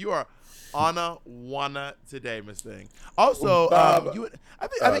wild. You are Anna Wanna today, Miss Thing. Also, Bob, I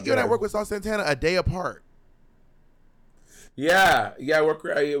think you and I work with Sauce Santana a day apart. Yeah.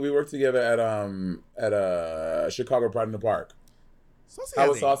 We worked together at Chicago Pride in the Park. Saucy How has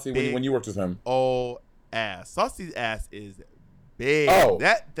was a Saucy big when you worked with him? old ass. Saucy's ass is big. Oh,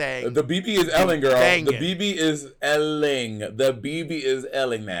 that thing. The BB is Elling, girl. Banging. The BB is Elling. The BB is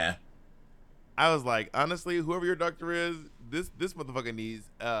Elling now. I was like, honestly, whoever your doctor is, this motherfucker needs.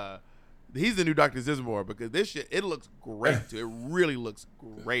 He's the new Dr. Zizmore because this shit, it looks great too. It really looks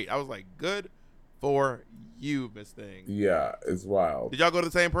great. I was like, good for you, Miss Thing. Yeah, it's wild. Did y'all go to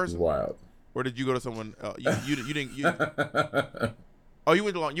the same person? It's wild. Or did you go to someone? You didn't. Oh, you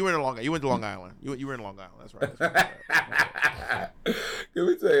went to Long Island. You went to Long Island. You were in Long Island. That's right. Can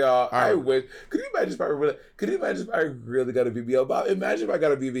we tell y'all? Right. I wish. Could you imagine if I really got a BBL? Bob, imagine if I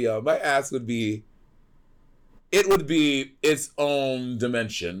got a BBL. My ass would be. It would be its own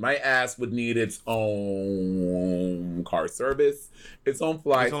dimension. My ass would need its own car service, its own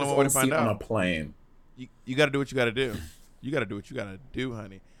flight, its own seat on a plane. You got to do what you got to do. You got to do what you got to do,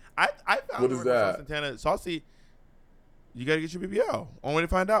 honey. I found What is that? Santana, Saucy, you got to get your BBL. Only way to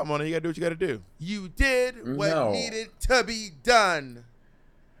find out, Mona, you got to do what you got to do. You did what needed to be done.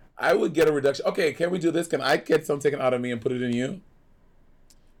 I would get a reduction. Okay, can we do this? Can I get some taken out of me and put it in you?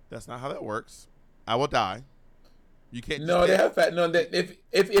 That's not how that works. I will die. You can't. No, they have fat. No,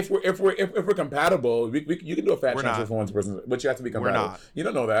 if we're compatible, you can do a fat transfer for one person, but you have to be compatible. We're not. You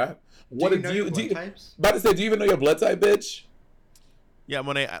don't know that. Do you know your blood types? About to say, do you even know your blood type, bitch? Yeah,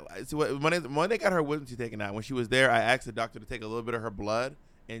 Monet got her wisdom teeth taken out. When she was there, I asked the doctor to take a little bit of her blood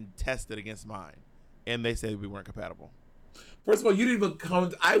and test it against mine, and they said we weren't compatible. First of all, you didn't even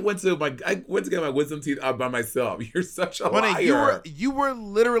come. I went to get my wisdom teeth out by myself. You're such a liar. You were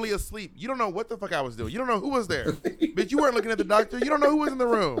literally asleep. You don't know what the fuck I was doing. You don't know who was there. Bitch, you weren't looking at the doctor. You don't know who was in the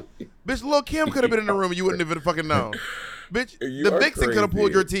room. Bitch, Lil' Kim could have been in the room and you wouldn't have fucking known. Bitch, You the are Vixen could have crazy.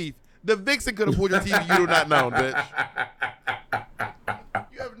 pulled your teeth. The Vixen could have pulled your teeth and you do not know, bitch.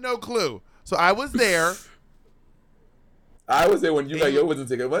 You have no clue. So I was there. I was there when you got your wisdom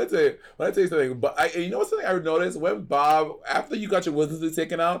taken. When I tell you something, but you know what's something I noticed when Bob, after you got your wisdom teeth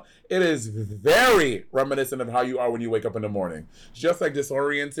taken out, it is very reminiscent of how you are when you wake up in the morning. Just like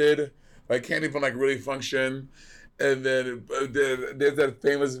disoriented, like can't even like really function. And then there's that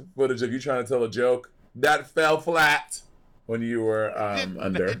famous footage of you trying to tell a joke that fell flat when you were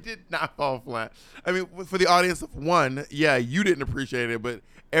under. It did not fall flat. I mean, for the audience of one, yeah, you didn't appreciate it, but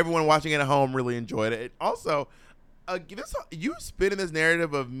everyone watching it at home really enjoyed it. Also, you spin in this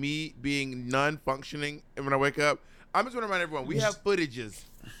narrative of me being non-functioning when I wake up. I'm just going to remind everyone, we have footages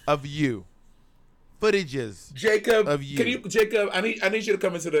of you. Jacob, of you. Can you, Jacob? I need you to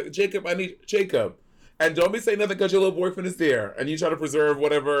come into the Jacob. And don't be saying nothing because your little boyfriend is there and you try to preserve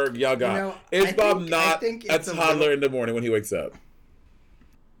whatever y'all got. Is Bob not a toddler in the morning when he wakes up?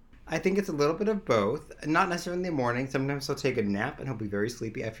 I think it's a little bit of both. Not necessarily in the morning. Sometimes he'll take a nap and he'll be very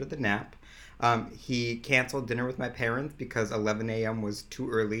sleepy after the nap. He canceled dinner with my parents because 11 a.m. was too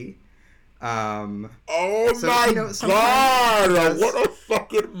early. God! What a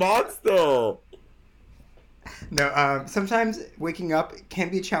fucking monster! No, sometimes waking up can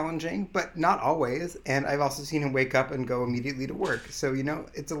be challenging, but not always. And I've also seen him wake up and go immediately to work. So,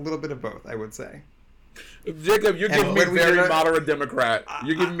 it's a little bit of both, I would say. Jacob, you're giving me very moderate Democrat.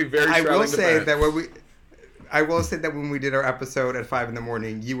 You're giving me very I will say that when we did our episode at 5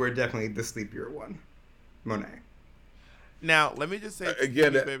 a.m, you were definitely the sleepier one, Monet. Now, let me just say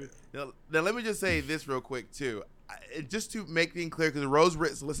again, baby. Now, let me just say this real quick too, just to make things clear, because Rose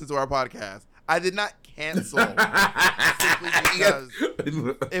Ritz listens to our podcast. I did not cancel simply because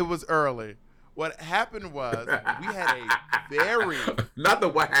it was early. What happened was we had a very not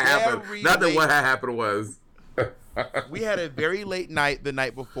that what happened. Not that what happened was We had a very late night the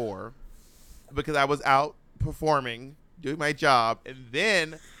night before because I was out performing, doing my job, and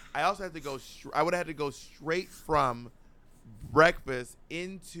then I also had to go. I would have had to go straight from breakfast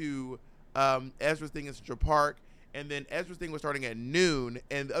into Ezra's thing in Central Park, and then Ezra's thing was starting at noon,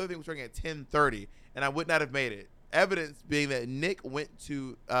 and the other thing was starting at 10:30, and I would not have made it. Evidence being that Nick went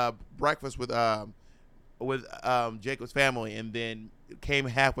to breakfast with Jacob's family, and then came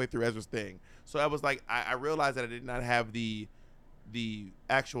halfway through Ezra's thing. So I was like, I realized that I did not have the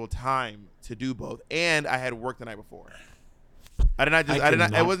actual time to do both, and I had worked the night before. It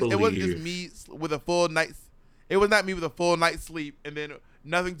wasn't just me with a full night. It was not me with a full night's sleep and then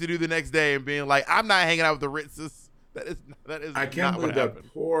nothing to do the next day and being like, I'm not hanging out with the Ritzes. That is. I can't believe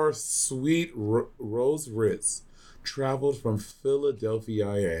that poor sweet Rose Ritz traveled from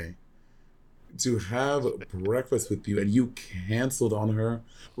Philadelphia to have breakfast with you, and you canceled on her.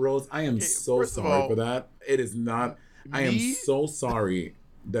 Rose, I am so sorry for that. It is not. I am so sorry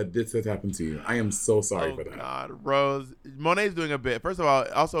that this has happened to you. I am so sorry for that. God, Rose. Monet's doing a bit. First of all,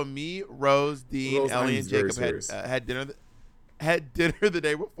 also me, Rose, Dean, Ellie, and Jacob had dinner. Had dinner the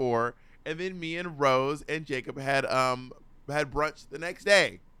day before, and then me and Rose and Jacob had brunch the next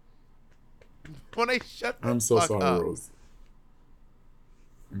day. Monet, shut the I'm so fuck sorry, up. Rose.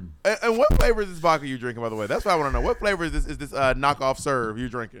 And what flavor is this vodka you drinking, by the way? That's what I want to know. What flavor is this knockoff serve you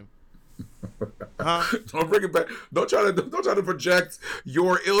drinking? Huh? Don't bring it back. Don't try to project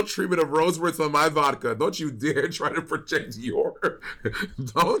your ill treatment of Rose Ritz on my vodka. Don't you dare try to project your.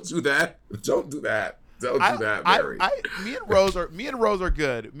 Don't do that. Don't do that. Don't do that, Mary. Me and Rose are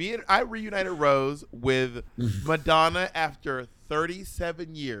good. I reunited Rose with Madonna after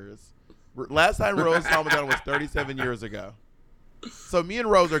 37 years. Last time Rose saw Madonna was 37 years ago. So me and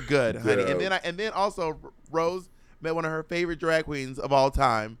Rose are good, honey. Yeah. And then also Rose met one of her favorite drag queens of all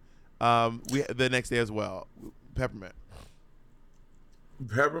time. The next day as well, Peppermint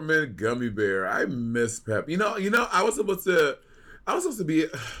Gummy Bear. I miss Pep. You know. I was supposed to be.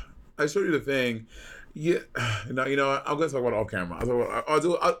 I showed you the thing. Yeah. I'm gonna talk about it off camera. We'll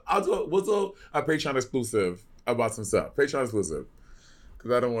do a Patreon exclusive about some stuff. Patreon exclusive.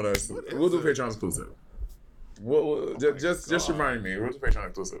 Because I don't want to. We'll do Patreon exclusive. Just remind me. We'll do Patreon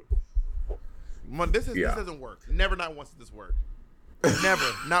exclusive. This doesn't work. Never, not once did this work.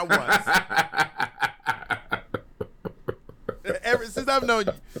 Never, not once. Ever since I've known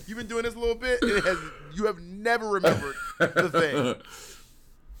you, you've been doing this a little bit. You have never remembered the thing.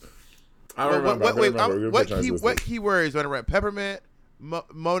 I remember. What keywords when I write peppermint? What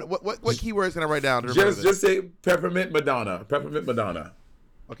keywords can I write down? Just say peppermint Madonna. Peppermint Madonna.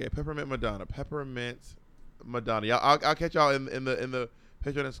 Okay, peppermint Madonna. Peppermint Madonna. Yeah, I'll catch y'all in the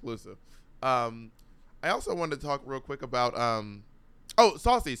Patreon exclusive. I also wanted to talk real quick about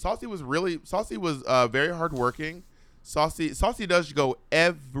Saucy. Saucy was very hardworking. Saucy does go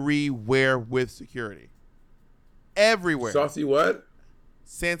everywhere with security. Everywhere. Saucy what?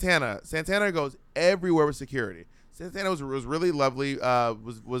 Santana goes everywhere with security. Santana was really lovely.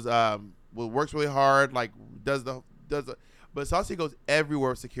 Works really hard. Like does the. But Saucy goes everywhere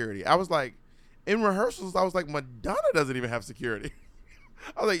with security. I was like, in rehearsals, I was like, Madonna doesn't even have security.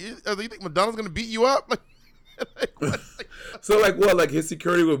 I was like, you think Madonna's gonna beat you up? So like what? Like his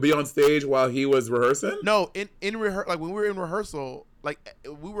security would be on stage while he was rehearsing? No, in rehearsal, like when we were in rehearsal, like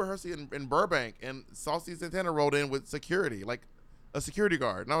we were rehearsing in Burbank, and Saucy Santana rolled in with security, like a security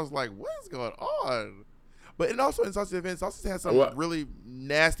guard, and I was like, what is going on? But also in Saucy's event, Saucy had some really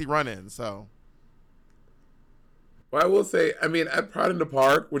nasty run-ins. So, well, I will say, I mean, at Pride in the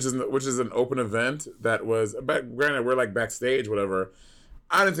Park, which is an open event that was, granted, we're like backstage, whatever.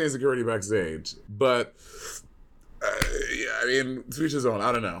 I didn't see security backstage, but yeah, I mean, to each his own.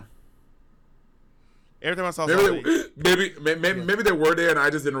 I don't know. Every time I saw maybe they were there and I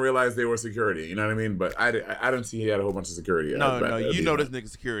just didn't realize they were security. You know what I mean? But I didn't see he had a whole bunch of security. No, you know this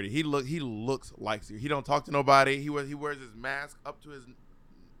nigga's security. He looks like you. He don't talk to nobody. He wears his mask up to his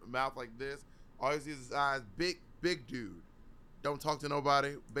mouth like this. All you see is his eyes. Big dude. Don't talk to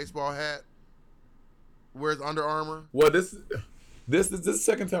nobody. Baseball hat. Wears Under Armour. Well, this is the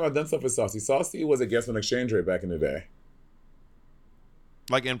second time I've done stuff with Saucy. Saucy was a guest on Exchange Rate back in the day.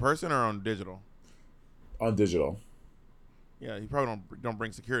 Like in person or on digital? On digital. Yeah, he probably don't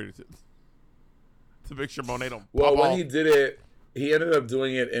bring security to make sure Monet don't. Well, when off. he did it, he ended up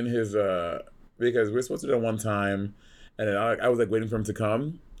doing it in his because we were supposed to do it one time, and then I was like waiting for him to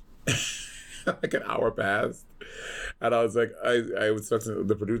come. Like an hour passed, and I was like, I was talking to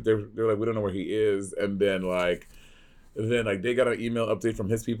the producer. They were like, we don't know where he is, and then they got an email update from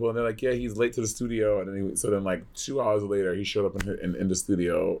his people, and they're like, yeah, he's late to the studio, and then so then like 2 hours later, he showed up in the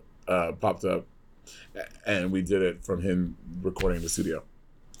studio, popped up. and we did it from him recording in the studio.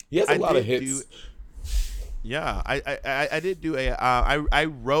 He has a lot of hits. Yeah, I did do a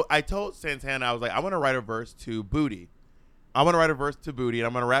I told Santana, I was like, I want to write a verse to Booty. I want to write a verse to Booty, and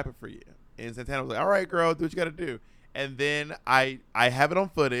I'm gonna rap it for you. And Santana was like, all right, girl, do what you gotta do. And then I have it on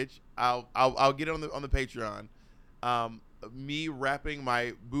footage. I'll get it on the Patreon. Me rapping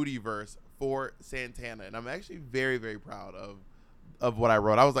my Booty verse for Santana, and I'm actually very, very proud of what I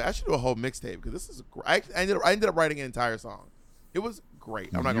wrote. I was like, I should do a whole mixtape because this is great. I ended up writing an entire song. It was great.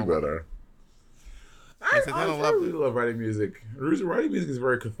 I'm not gonna better. I really love writing music. Writing music is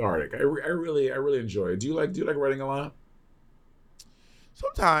very cathartic. I really enjoy it. Do you like writing a lot?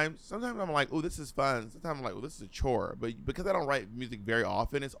 Sometimes I'm like, oh, this is fun. Sometimes I'm like, oh, this is a chore. But because I don't write music very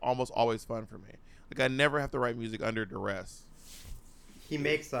often, it's almost always fun for me. Like I never have to write music under duress. He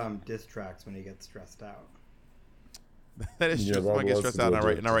makes diss tracks when he gets stressed out. That is true. When I get stressed out,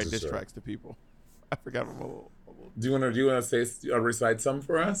 and I write diss tracks to people. I forgot I'm a little. Do you want to say recite some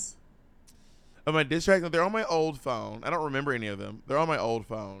for us? Oh, my diss tracks, they're on my old phone. I don't remember any of them. They're on my old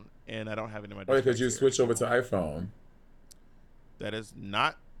phone, and I don't have any of my diss tracks. Because you switched over to iPhone. That is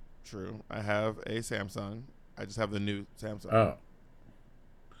not true. I have a Samsung. I just have the new Samsung. Oh.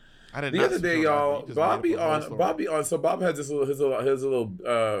 The other day, y'all, Bobby on. So Bob had his little what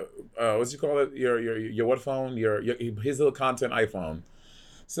you call it? Your what phone? His little content iPhone.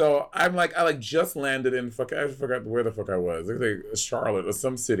 So I'm like, I just landed in I forgot where the fuck I was. I think like Charlotte or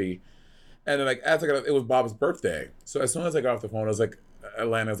some city. And then it was Bob's birthday. So as soon as I got off the phone, it was like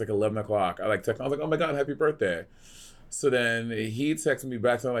Atlanta. It was like 11 o'clock. I texted him. I was like, oh my God, happy birthday. So then he texted me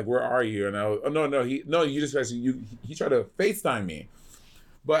back, saying like, where are you? And I was, he tried to FaceTime me.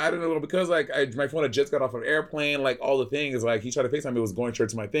 But I don't know, because my phone had just got off an airplane, all the things, he tried to FaceTime me, it was going straight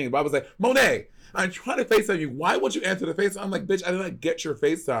to my thing. But I was like, Monet, I'm trying to FaceTime you. Why won't you answer the FaceTime? I'm like, bitch, I did not get your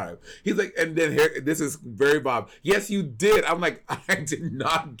FaceTime. He's like, and then here, this is very Bob. Yes, you did. I'm like, I did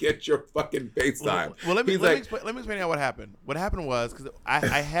not get your fucking FaceTime. Well, let me explain how what happened. What happened was, because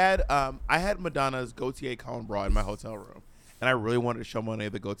I had Madonna's Gaultier cone bra in my hotel room. And I really wanted to show Monet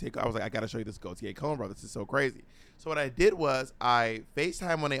the Gaultier. I was like, I got to show you this Gaultier cone bra. This is so crazy. So what I did was I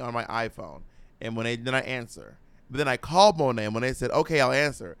FaceTime Monet on my iPhone, and Monet did not answer. But then I called Monet, and Monet said, okay, I'll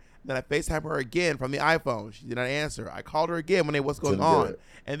answer. Then I FaceTime her again from the iPhone. She did not answer. I called her again, Monet, what's going on?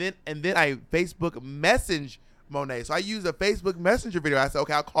 And then I Facebook message Monet. So I used a Facebook Messenger video. I said,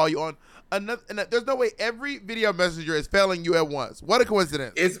 okay, I'll call you on another. And there's no way every video messenger is failing you at once. What a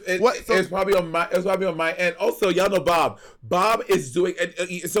coincidence! It's probably on my end. Also, y'all know Bob. Bob is doing.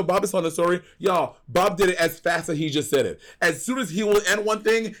 So Bob is on the story, y'all. Bob did it as fast as he just said it. As soon as he will end one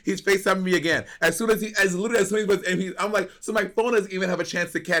thing, he's FaceTiming me again. As soon as I'm like, so my phone doesn't even have a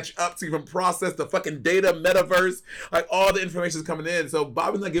chance to catch up to even process the fucking data, metaverse, all the information is coming in. So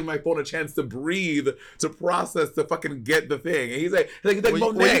Bob is not giving my phone a chance to breathe, to process, to fucking get the thing. And he's like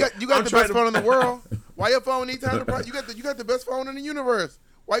Monet, you got the best phone in the world. Why your phone need time to process? You got the best phone in the universe.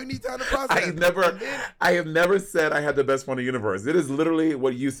 Why you need time to process? I have never said I had the best phone in the universe. It is literally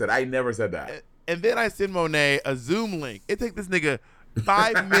what you said. I never said that. And then I send Monet a Zoom link. It takes this nigga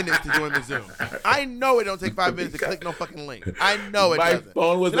 5 minutes to join the Zoom. I know it don't take 5 minutes to click no fucking link. I know it doesn't. My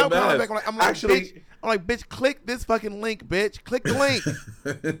phone was a mess. I'm like, bitch, click this fucking link, bitch. Click the link.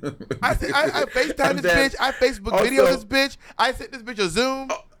 I FaceTime this bitch. I Facebook video this bitch. I sent this bitch a Zoom.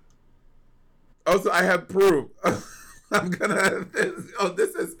 Also, I have proof. I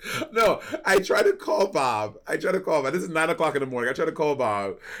try to call Bob. This is 9 o'clock in the morning. I try to call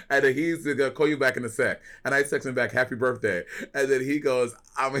Bob, and then he's going to call you back in a sec. And I text him back, happy birthday. And then he goes,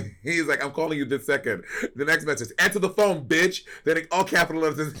 he's like, I'm calling you this second. The next message, answer the phone, bitch. Then all capital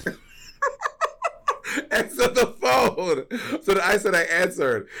letters. Answer the phone. So I said I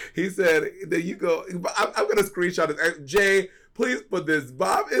answered. He said, there you go. I'm going to screenshot it. Jay, please put this.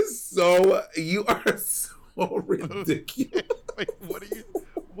 Bob is you are so ridiculous. Wait,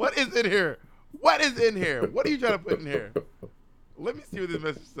 what is in here? What is in here? What are you trying to put in here? Let me see what this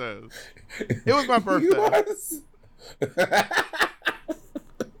message says. It was my birthday.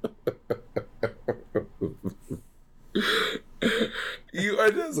 You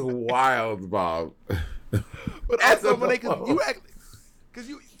are just wild, Bob. But also, Monet, because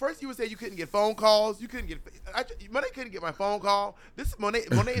first you would say you couldn't get phone calls. Monet couldn't get my phone call. Monet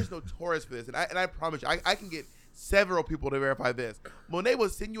is notorious for this, and I promise you, I can get several people to verify this. Monet will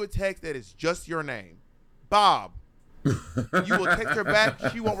send you a text that is just your name, Bob. You will text her back,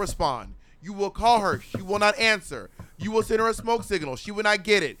 she won't respond. You will call her, she will not answer. You will send her a smoke signal, she will not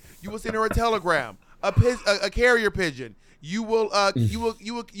get it. You will send her a telegram, a carrier pigeon. you will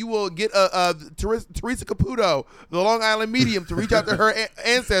get Teresa Caputo, the Long Island medium, to reach out to her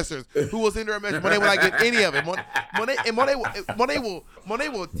ancestors, who will send her a message. Monet will not get any of it. Monet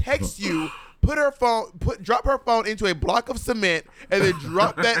will text you. Drop her phone into a block of cement and then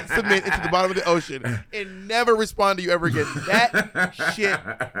drop that cement into the bottom of the ocean and never respond to you ever again. That shit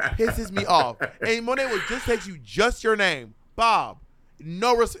pisses me off. And Monet will just text you just your name, Bob.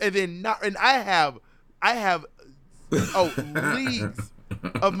 No and then not. And I have leagues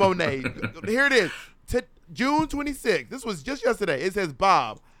of Monet. Here it is. June 26th. This was just yesterday. It says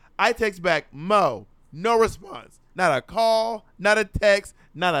Bob. I text back Mo. No response. Not a call. Not a text.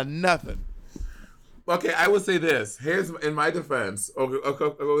 Not a nothing. Okay, I would say this. Here's in my defense.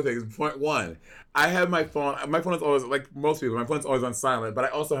 Okay, things. Point one, I have my phone. My phone is always, like most people, my phone's always on silent, but I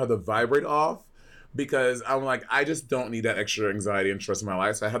also have the vibrate off because I'm like, I just don't need that extra anxiety and stress in my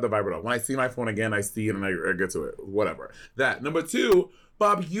life. So I have the vibrate off. When I see my phone again, I see it and I get to it. Whatever. That. Number two,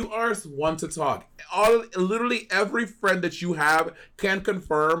 Bob, you are one to talk. Literally every friend that you have can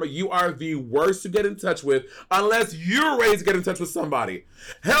confirm you are the worst to get in touch with unless you're ready to get in touch with somebody.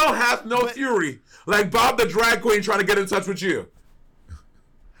 Hell hath no fury like Bob the drag queen trying to get in touch with you.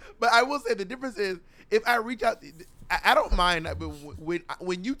 But I will say the difference is if I reach out, I don't mind that, but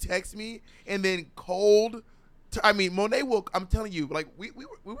when you text me and then cold, Monet will. I'm telling you, like we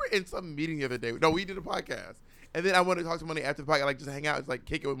were in some meeting the other day. No, we did a podcast. And then I wanted to talk to Monet after the podcast, like just hang out, just like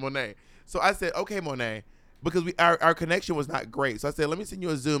kick it with Monet. So I said, okay, Monet, because our connection was not great. So I said, let me send you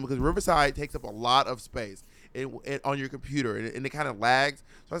a Zoom because Riverside takes up a lot of space on your computer and it kind of lags.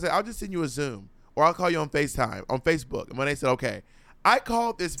 So I said, I'll just send you a Zoom or I'll call you on FaceTime, on Facebook. And Monet said, okay. I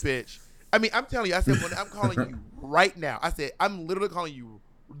called this bitch. I'm telling you, I said, Monet, I'm calling you right now. I said, I'm literally calling you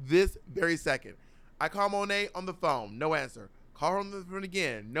this very second. I call Monet on the phone, no answer. Call her on the phone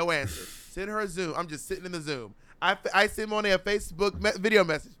again, no answer. Send her a Zoom. I'm just sitting in the Zoom. I send Monet a Facebook video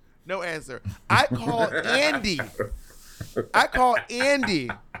message. No answer. I call Andy.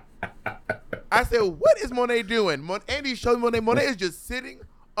 I said, what is Monet doing? Andy showed me Monet is just sitting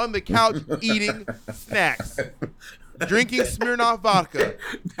on the couch eating snacks. Drinking Smirnoff vodka.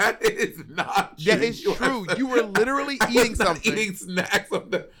 That is not true. That is true. You were literally eating something. Eating snacks on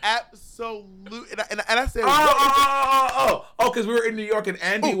the... Absolute. And I said, because we were in New York and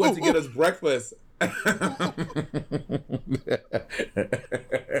Andy went to get us breakfast. I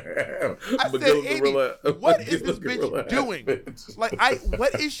said, Andy, what is this bitch doing?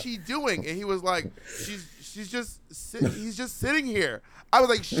 What is she doing? And he was like, he's just sitting here. I was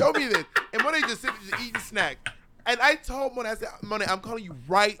like, show me this. And Monet just sitting, just eating snacks. And I told Monet, I said, Monet, I'm calling you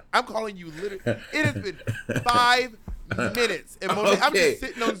literally. It has been 5 minutes. And Monet, I'm just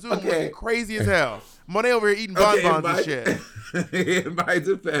sitting on Zoom looking crazy as hell. Monet over here eating bonbons and shit. In my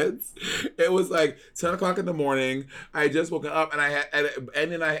defense, it was like 10 o'clock in the morning. I had just woken up and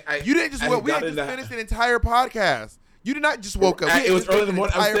you didn't just wake. We had just finished an entire podcast. You did not just woke up. It was early in the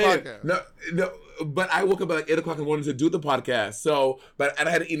morning. I'm saying, no. But I woke up at like 8 o'clock in the morning to do the podcast. So, and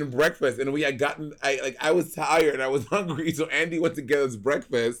I had eaten breakfast, and we had gotten. I was tired and I was hungry. So Andy went to get us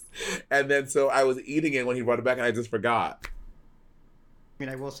breakfast, and then so I was eating it when he brought it back, and I just forgot.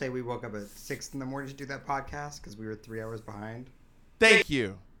 I will say we woke up at 6 in the morning to do that podcast because we were 3 hours behind. Thank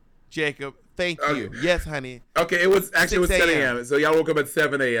you, Jacob. Thank you. Yes, honey. Okay, it was 10 a.m. So y'all woke up at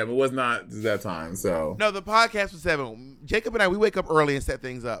 7 a.m. It was not that time. So no, the podcast was 7. Jacob and I, we wake up early and set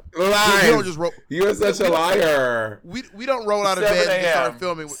things up. Lies. We don't just roll. You're such a liar. We don't roll out of bed and start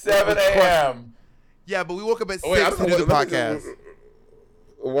filming. 7 a.m. Yeah, but we woke up at 6 to do the podcast.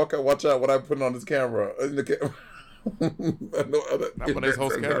 Watch out what I'm putting on this camera. Not Monet's whole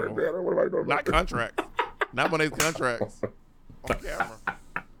schedule. Not contracts. Not Monet's contracts. On camera.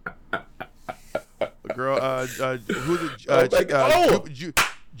 The girl, who's it?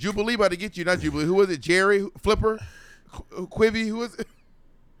 Jubilee about to get you. Not Jubilee. Who was it? Jerry Flipper? Quibi? Who was it?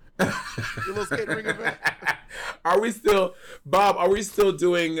 Your little skating ring event. Are we still, Bob? Are we still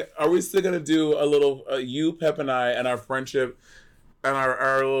gonna do a little you, Pep, and I, and our friendship, and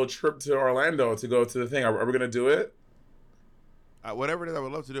our little trip to Orlando to go to the thing? Are we gonna do it? Whatever it is, I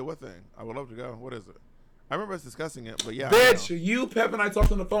would love to do. What thing? I would love to go. What is it? I remember us discussing it, but yeah. Bitch, you, Pep, and I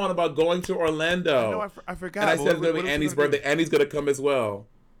talked on the phone about going to Orlando. No, I forgot. And I said it's gonna be Andy's birthday. Andy's gonna come as well.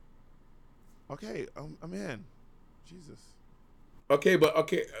 Okay, I'm in. Jesus. Okay,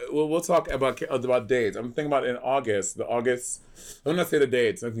 we'll talk about dates. I'm thinking about in August. I'm not say the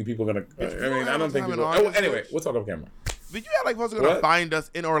dates. I think people are gonna. I don't think people. Anyway, we'll talk off camera. Did you act like folks are gonna find us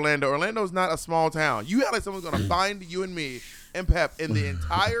in Orlando? Orlando's not a small town. You act like someone's gonna find you and me and Pep in the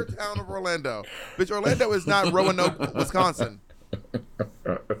entire town of Orlando. Bitch, Orlando is not Roanoke, Wisconsin.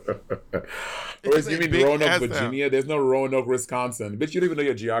 Look, Or is you mean Roanoke, ass Virginia? There's no Roanoke, Wisconsin. Bitch, you don't even know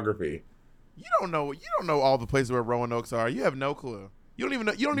your geography. You don't know all the places where Roanoke's are. You have no clue. You don't even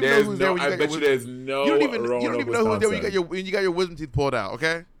know. You don't even know who's there. When you I bet you there's no. You don't even know who's there Wisconsin. when you got your wisdom teeth pulled out.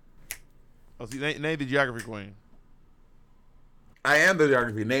 Okay. Oh, see, name the geography queen. I am the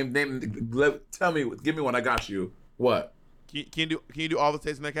geography. Tell me. Give me one. I got you. What? Can you do all the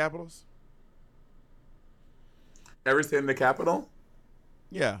states and their capitals? Every state in the capital?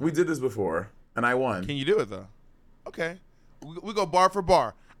 Yeah. We did this before, and I won. Can you do it though? Okay. We go bar for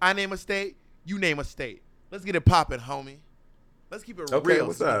bar. I name a state. You name a state. Let's get it popping, homie. Let's keep it real.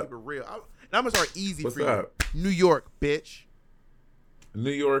 What's up? Keep it real. And I'm gonna start easy What's for up? you. New York, bitch.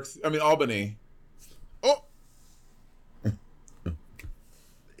 Albany. Oh.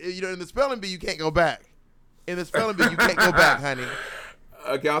 In the spelling bee, you can't go back. In the spelling bee, you can't go back, honey.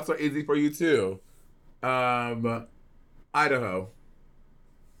 Okay, also easy for you too. Idaho.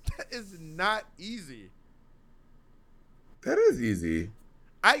 That is not easy. That is easy.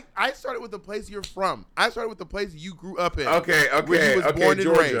 I started with the place you're from. I started with the place you grew up in. Okay, where you was born and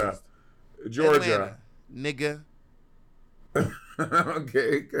Georgia. raised. Georgia. Atlanta, nigga.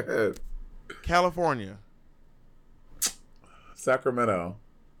 Okay, good. California. Sacramento.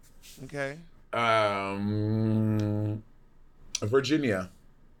 Okay. Virginia.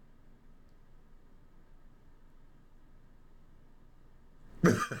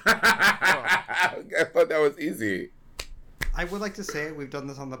 I thought that was easy. I would like to say we've done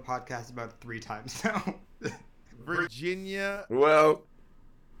this on the podcast about 3 times now. Virginia. Well,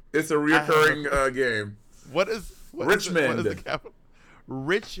 it's a reoccurring game. What is Richmond? What is the capital?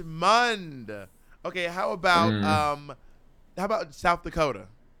 Richmond. Okay, how about South Dakota?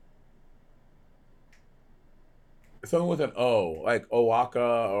 Something with an O, like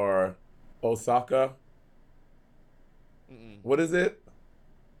Owaka or Osaka. Mm-mm. What is it?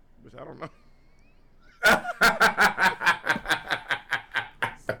 Which I don't know.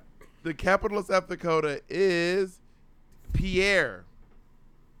 The capital of South Dakota is Pierre.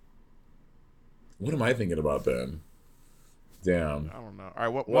 What am I thinking about then? Damn. I don't know. All right,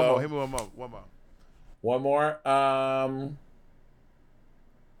 one Well- more. Hit me one more. One more.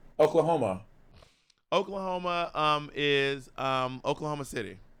 Oklahoma. Oklahoma is Oklahoma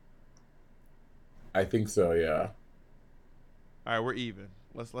City. I think so. Yeah. All right, we're even.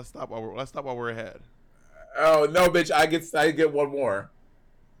 Let's stop while we're ahead. Oh no, bitch! I get one more.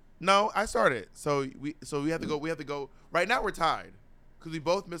 No, I started. So we have to go. We have to go. Right now we're tied because we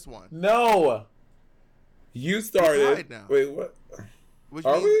both missed one. No. You started. We're tied now. Wait, what? Which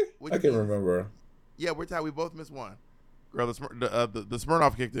Are means- we? which I can't means- remember. Yeah, we're tied. We both missed one. Girl, the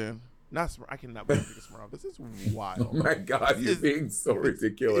Smirnoff kicked in. I cannot believe the Smirnoff. This is wild. Oh my god, you're being so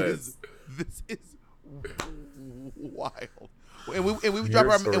ridiculous. This is wild. And we You're drop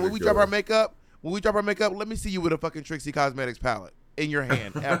our so and when we drop our ridiculous. makeup. When we drop our makeup, let me see you with a fucking Trixie Cosmetics palette in your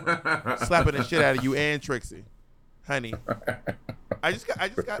hand, ever slapping the shit out of you and Trixie, honey. I just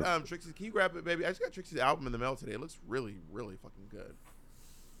got Trixie. Can you grab it, baby? I just got Trixie's album in the mail today. It looks really, really fucking good.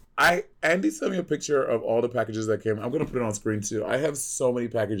 Andy sent me a picture of all the packages that came. I'm gonna put it on screen too. I have so many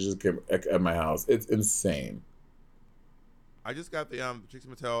packages that came at my house. It's insane. I just got the Trixie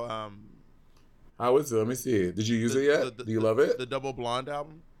Mattel How is it? Let me see. Did you use it yet? Do you love it? The Double Blonde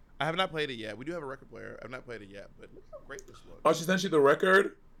album. I have not played it yet. We do have a record player. I've not played it yet, but look how great this looks. Oh, she sent you the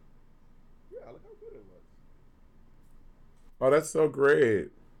record? Yeah, look how good it looks. Oh, that's so great.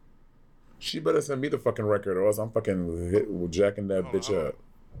 She better send me the fucking record, or else I'm fucking jacking that Hold on, bitch hold on. up.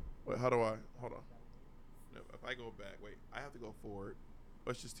 Wait, how do I? Hold on. No, if I go back, wait, I have to go forward.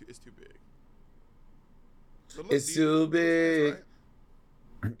 Oh, it's too big. But look, It's these- too it looks nice, big.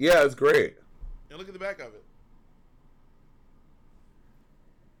 right? Yeah, it's great. And look at the back of it.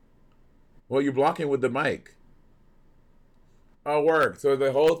 Well, you're blocking with the mic. Oh, work. So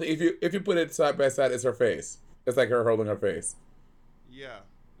the whole thing, if you put it side by side, it's her face. It's like her holding her face. Yeah,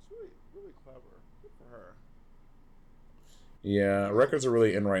 it's really, really clever. Good for her. Yeah, records are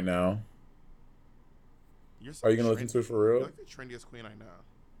really in right now. You're so Are you gonna listen to it for You're real? like the trendiest queen I know.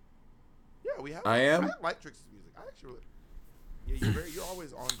 Yeah, we have. I am? I like Trixie's music. I actually. Yeah, you're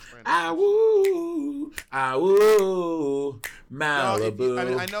always on trend. I woo, No,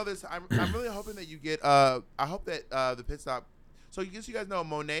 Malibu. I know this. I'm really hoping that you get. I hope that the Pit Stop. So just so you guys know,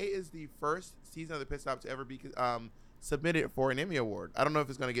 Monet is the first season of the Pit Stop to ever be submitted for an Emmy Award. I don't know if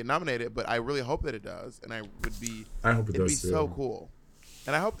it's going to get nominated, but I really hope that it does, and I would be. I hope it It'd be does too. so cool.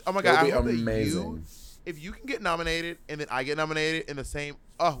 And I hope. Oh my god! I It'll hope be that amazing. if you can get nominated and then I get nominated in the same.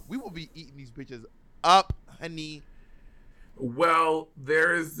 Oh, we will be eating these bitches up, honey. Well,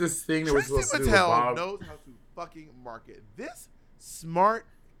 there is this thing that we're Trixie supposed to do with Mattel Bob. knows how to fucking market. This smart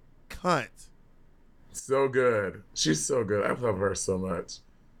cunt So good. She's so good. I love her so much.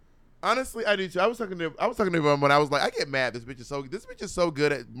 Honestly, I do too. I was talking to him when I was like, I get mad. This bitch is so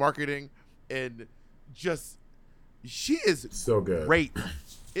good at marketing and just she is so good. Great.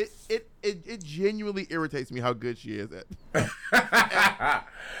 It genuinely irritates me how good she is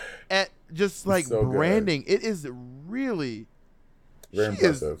at just like so branding. Good. It is really very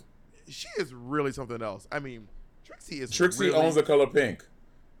impressive. She is really something else. I mean, Trixie really, owns the color pink.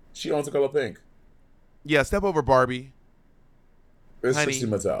 She owns the color pink. Yeah, step over Barbie. It's Trixie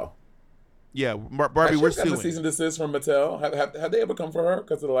Mattel. Yeah, Barbie, we're suing. The cease and desist from Mattel. Have they ever come for her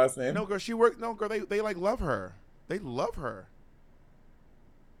because of the last name? No, girl. She worked. No, girl. They like love her. They love her.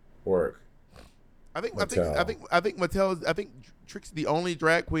 Work. I think Mattel is. I think Trixie the only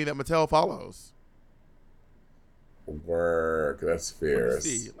drag queen that Mattel follows. Work. That's fierce.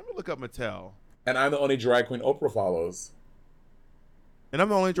 Let me look up Mattel. And I'm the only drag queen Oprah follows. And I'm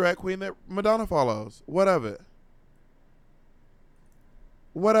the only drag queen that Madonna follows. What of it?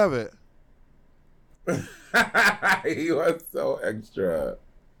 What of it? You are so extra.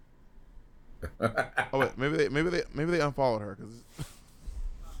 Oh wait, maybe they unfollowed her because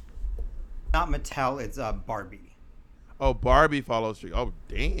not Mattel, it's Barbie. Oh, Barbie follows Trixie. Oh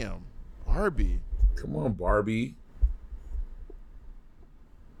damn, Barbie. Come on, Barbie.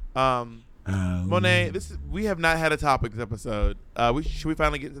 Monet, we have not had a topic this episode. Should we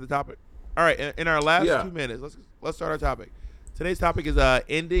finally get into the topic? All right, in our last 2 minutes, let's start our topic. Today's topic is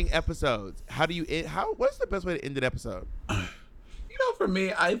ending episodes. What's the best way to end an episode? For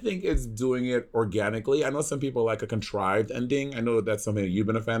me, I think it's doing it organically. I know some people like a contrived ending. I know that's something that you've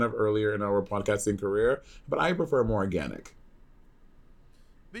been a fan of earlier in our podcasting career, but I prefer more organic.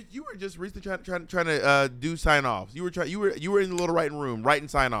 But you were just recently trying to do sign-offs. You were in the little writing room writing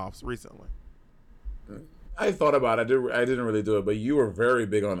sign-offs recently. I thought about it. I didn't really do it, but you were very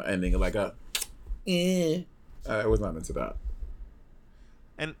big on ending like a. I was not into that.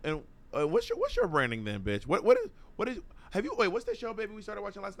 And what's your branding then, bitch? What is have you what's that show, baby, we started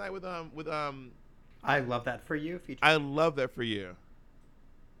watching last night with I Love That For You. I Love That For You.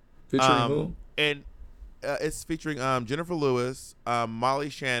 Featuring who? And it's featuring Jennifer Lewis, Molly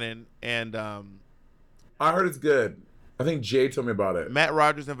Shannon, and I heard it's good. I think Jay told me about it. Matt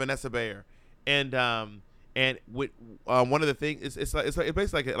Rogers and Vanessa Bayer, and with one of the things it's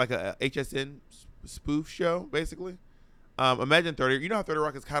basically like a HSN spoof show basically. Imagine 30. You know how 30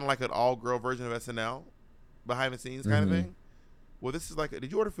 Rock is kind of like an all-girl version of SNL, behind the scenes kind of thing. Well, this is like.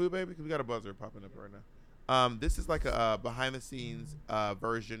 Did you order food, baby? Because we got a buzzer popping up right now. This is like a behind the scenes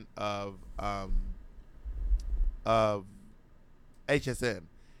version of HSN.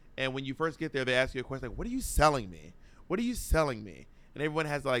 And when you first get there, they ask you a question like, "What are you selling me? What are you selling me?" And everyone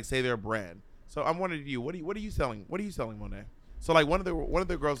has to like say their brand. So I'm wondering to you, what are you selling? What are you selling, Monet? So like one of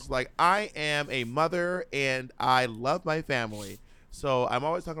the girls is like, I am a mother and I love my family. So I'm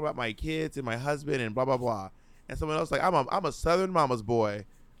always talking about my kids and my husband and blah blah blah. And someone else like, I'm a Southern mama's boy.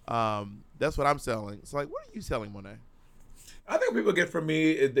 That's what I'm selling. So like, what are you selling, Monet? I think people get from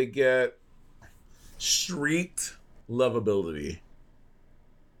me is they get street lovability.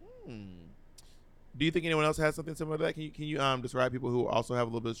 Do you think anyone else has something similar to that? Can you describe people who also have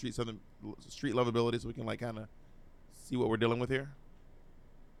a little bit of street lovability so we can like kind of see what we're dealing with here?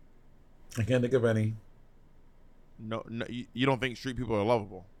 I can't think of any. No, you don't think street people are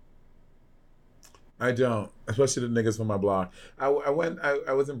lovable? I don't, especially the niggas from my block. I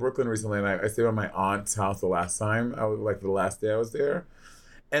was in Brooklyn recently, and I stayed at my aunt's house the last time. I was like the last day I was there,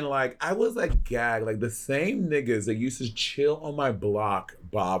 and like I was like gagged. Like the same niggas that used to chill on my block,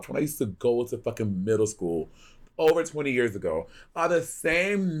 Bob, when I used to go to fucking middle school over 20 years ago, are the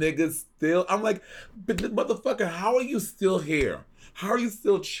same niggas still. I'm like, but motherfucker, how are you still here? How are you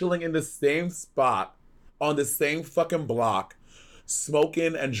still chilling in the same spot on the same fucking block?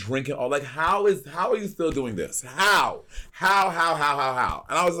 Smoking and drinking all like how are you still doing this? How? And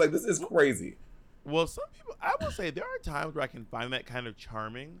I was like, this is crazy. Well, some people, I will say there are times where I can find that kind of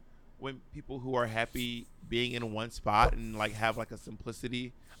charming when people who are happy being in one spot and like have like a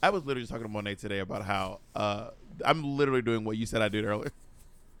simplicity. I was literally just talking to Monet today about how I'm literally doing what you said I did earlier.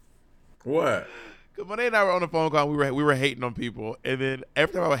 What? Because Monet and I were on the phone call. And we were hating on people, and then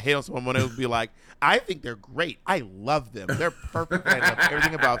every time I would hate on someone, Monet would be like, "I think they're great. I love them. They're perfect. I love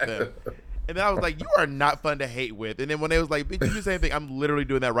everything about them." And then I was like, "You are not fun to hate with." And then Monet was like, "Bitch, you do the same thing." I'm literally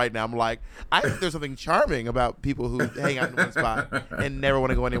doing that right now. I'm like, I think there's something charming about people who hang out in one spot and never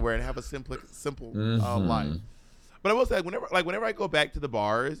want to go anywhere and have a simple life. But I will say, whenever I go back to the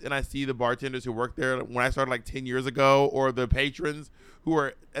bars and I see the bartenders who worked there when I started like 10 years ago, or the patrons who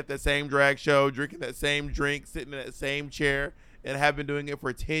are at the same drag show, drinking that same drink, sitting in that same chair, and have been doing it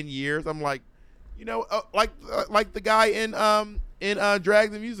for 10 years, I'm like, You know, like the guy in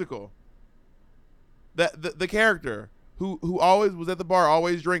Drag the Musical. The character who always was at the bar,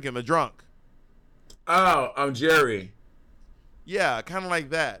 always drinking, the drunk. Oh, I'm Jerry. Yeah, kind of like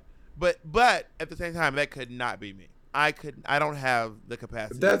that. But at the same time, that could not be me. I don't have the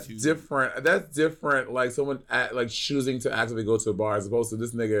capacity. That's different. That's different. Like someone like choosing to actively go to a bar as opposed to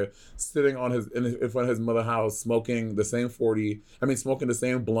this nigga sitting on in front of his mother's house smoking the same smoking the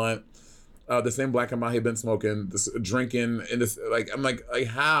same blunt, the same black and mild he'd been smoking, drinking, and this I'm like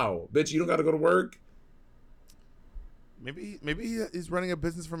how, bitch, you don't got to go to work. Maybe he's running a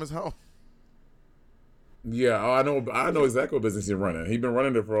business from his home. Yeah, I know exactly what business he's running. He's been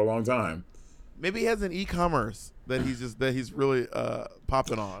running it for a long time. Maybe he has an e-commerce that he's really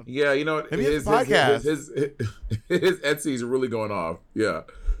popping on. Yeah, you know what? Maybe his podcast. His Etsy's really going off. Yeah.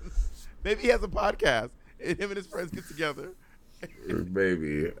 Maybe he has a podcast and him and his friends get together.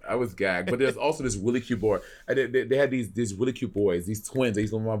 Baby, I was gagged. But there's also this really cute boy. They had these really cute boys, these twins. They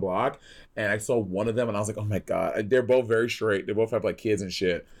used to live on my block, and I saw one of them, and I was like, oh my god, they're both very straight. They both have like kids and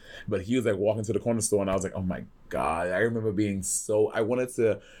shit. But he was like walking to the corner store, and I was like, oh my god. I remember being so. I want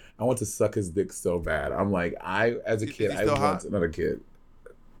to suck his dick so bad. I'm like, as a kid, I want another kid.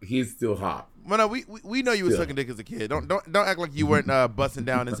 He's still hot. Well, no, we know you were sucking dick as a kid. Don't act like you weren't busting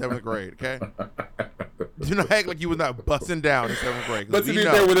down in 7th grade, okay? Do not act like you was not busting down in 7th grade. But to be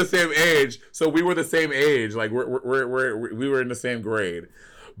fair, we're the same age, so we were the same age. Like we were in the same grade.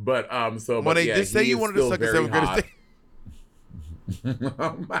 But so. When they just say you wanted to suck in 7th grade.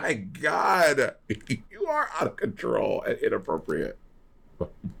 Oh my god, you are out of control and inappropriate. Oh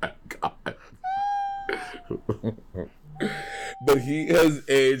my god. But he has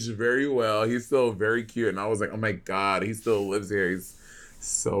aged very well. He's still very cute, and I was like, "Oh my god, he still lives here. He's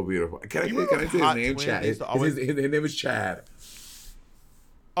so beautiful." Can I say his name? Chad. His name is Chad.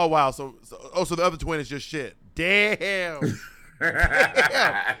 Oh wow! So the other twin is just shit. Damn.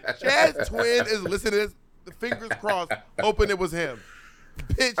 Damn. Chad's twin is listening to this. The fingers crossed, hoping it was him.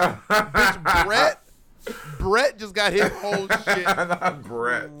 Bitch, Brett just got his whole shit Not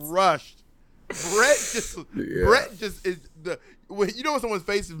Brett. rushed. Brett just is you know when someone's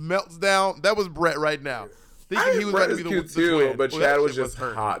face melts down? That was Brett right now. Thinking he was Brett about to be is the cute too, twin. but Well, Chad that was shit just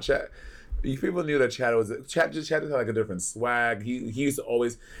hurt. hot. People knew that Chad just had like a different swag. He used to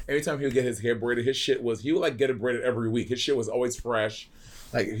always, anytime he would get his hair braided, he would like get it braided every week. His shit was always fresh.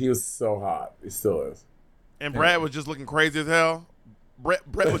 Like he was so hot. He still is. And Brad was just looking crazy as hell. Brett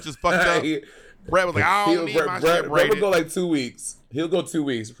was just fucked up. Brett was like, I don't need my shit Brett braided. would go like 2 weeks. He'll go 2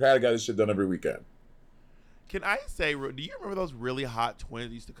 weeks. Brad got his shit done every weekend. Can I say, do you remember those really hot twins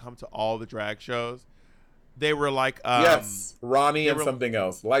that used to come to all the drag shows? They were like, yes, Ronnie and something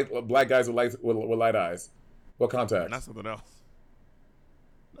else. Black guys with light eyes. What contact? That's something else.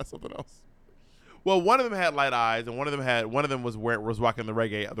 Well, one of them had light eyes, and one of them was rocking the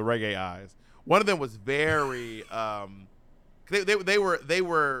reggae eyes. One of them was very they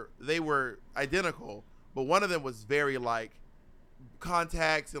were identical, but one of them was very like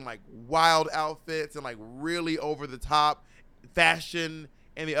contacts and like wild outfits and like really over the top fashion,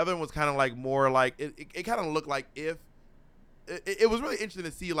 and the other one was kind of like more like it kind of looked like if it was really interesting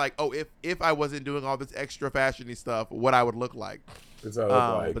to see like if I wasn't doing all this extra fashiony stuff, what I would look like. That's what it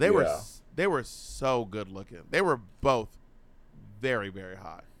looked like. But they were so good looking. They were both very, very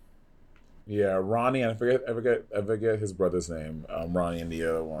hot. Yeah, Ronnie, and I forget his brother's name. Ronnie and the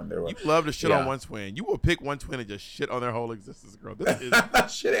other one. You love to shit on one twin. You will pick one twin and just shit on their whole existence, girl. This is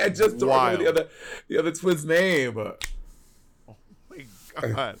shit. I just don't remember the other twin's name. Oh my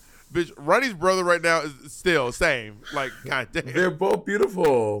god, bitch! Ronnie's brother right now is still same. Like, god damn. They're both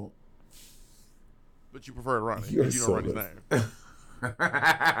beautiful. But you prefer Ronnie. You're You know so Ronnie's good. name. No,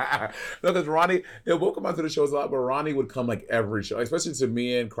 because Ronnie, they will come out to the shows a lot, but Ronnie would come like every show, especially to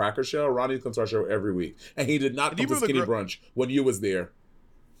me and Cracker Show. Ronnie comes to our show every week, and he did not come to Skinny Brunch when you was there.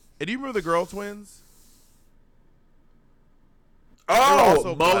 And do you remember the girl twins?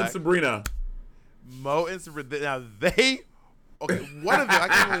 Oh, Mo and Sabrina. Mo and Sabrina. Now one of them, I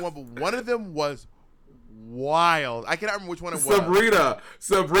can't remember one, but one of them was wild. I cannot remember which one it was.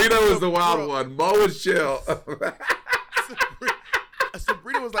 Sabrina was the wild one. Mo was chill.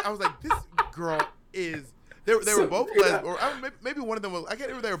 Sabrina was like, I was like, this girl is. They were both lesbian, or maybe one of them was. I can't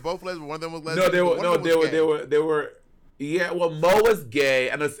remember if they were both lesbian. One of them was lesbian. They were. Yeah, well, Mo was gay,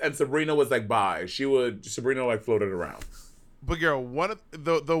 and Sabrina was like bi. Sabrina like floated around. But girl, one of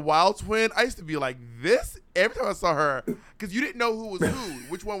the wild twin, I used to be like this every time I saw her, because you didn't know who was who,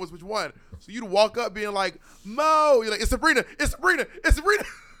 which one was which one. So you'd walk up being like, Mo, you're like, it's Sabrina.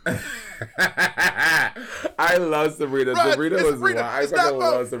 I love Sabrina. Run, Sabrina was wild. I fucking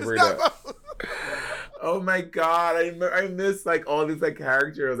love Sabrina. Oh my god, I miss like all these like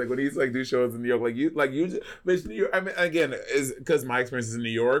characters like when he used to like do shows in New York, but New York. I mean, again, is because my experience is in New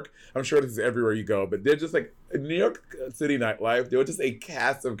York. I'm sure this is everywhere you go, but they're just like New York City nightlife. They were just a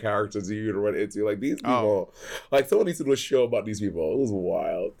cast of characters you run into. Like these people, like someone needs to do a show about these people. It was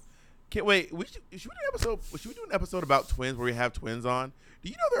wild. Can't wait. Should we do an episode about twins where we have twins on? Do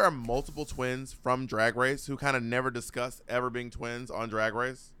you know there are multiple twins from Drag Race who kind of never discuss ever being twins on Drag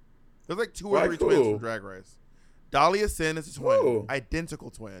Race? There's like 2 or 3 twins from Drag Race. Dahlia Sin is a twin. Identical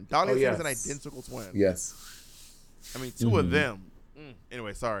twin. Dahlia Sin is an identical twin. Yes. I mean, 2 of them.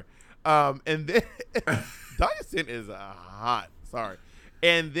 Anyway, sorry. And then Dahlia Sin is hot. Sorry.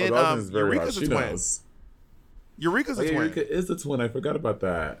 And then Eureka's a twin. Eureka's a twin. Eureka is a twin. I forgot about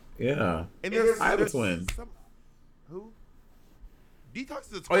that. Yeah. And I have a twin. Who?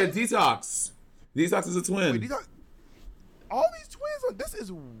 Detox is a twin. Oh, yeah, Detox. Detox is a twin. Wait, all these twins this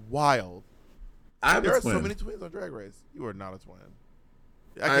is wild. There are so many twins on Drag Race. You are not a twin.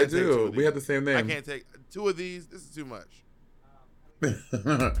 I do. We have the same name. I can't take 2 of these. This is too much.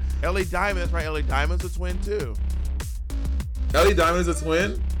 Ellie Diamond. That's right. Ellie Diamond's a twin too. Ellie Diamond is a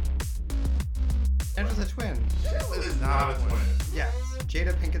twin? Angela's a twin. This is not a twin. Yes.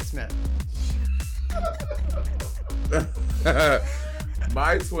 Jada Pinkett Smith.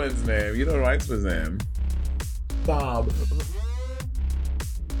 My twin's name. You know my twin's name. Bob.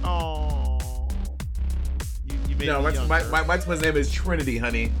 Oh. You made no, my twin's name is Trinity,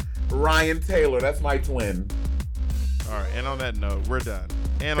 honey. Ryan Taylor. That's my twin. All right. And on that note, we're done.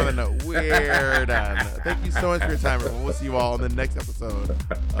 And on that note, we're done. Thank you so much for your time, everyone. We'll see you all in the next episode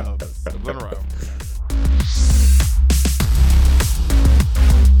of Subliminal.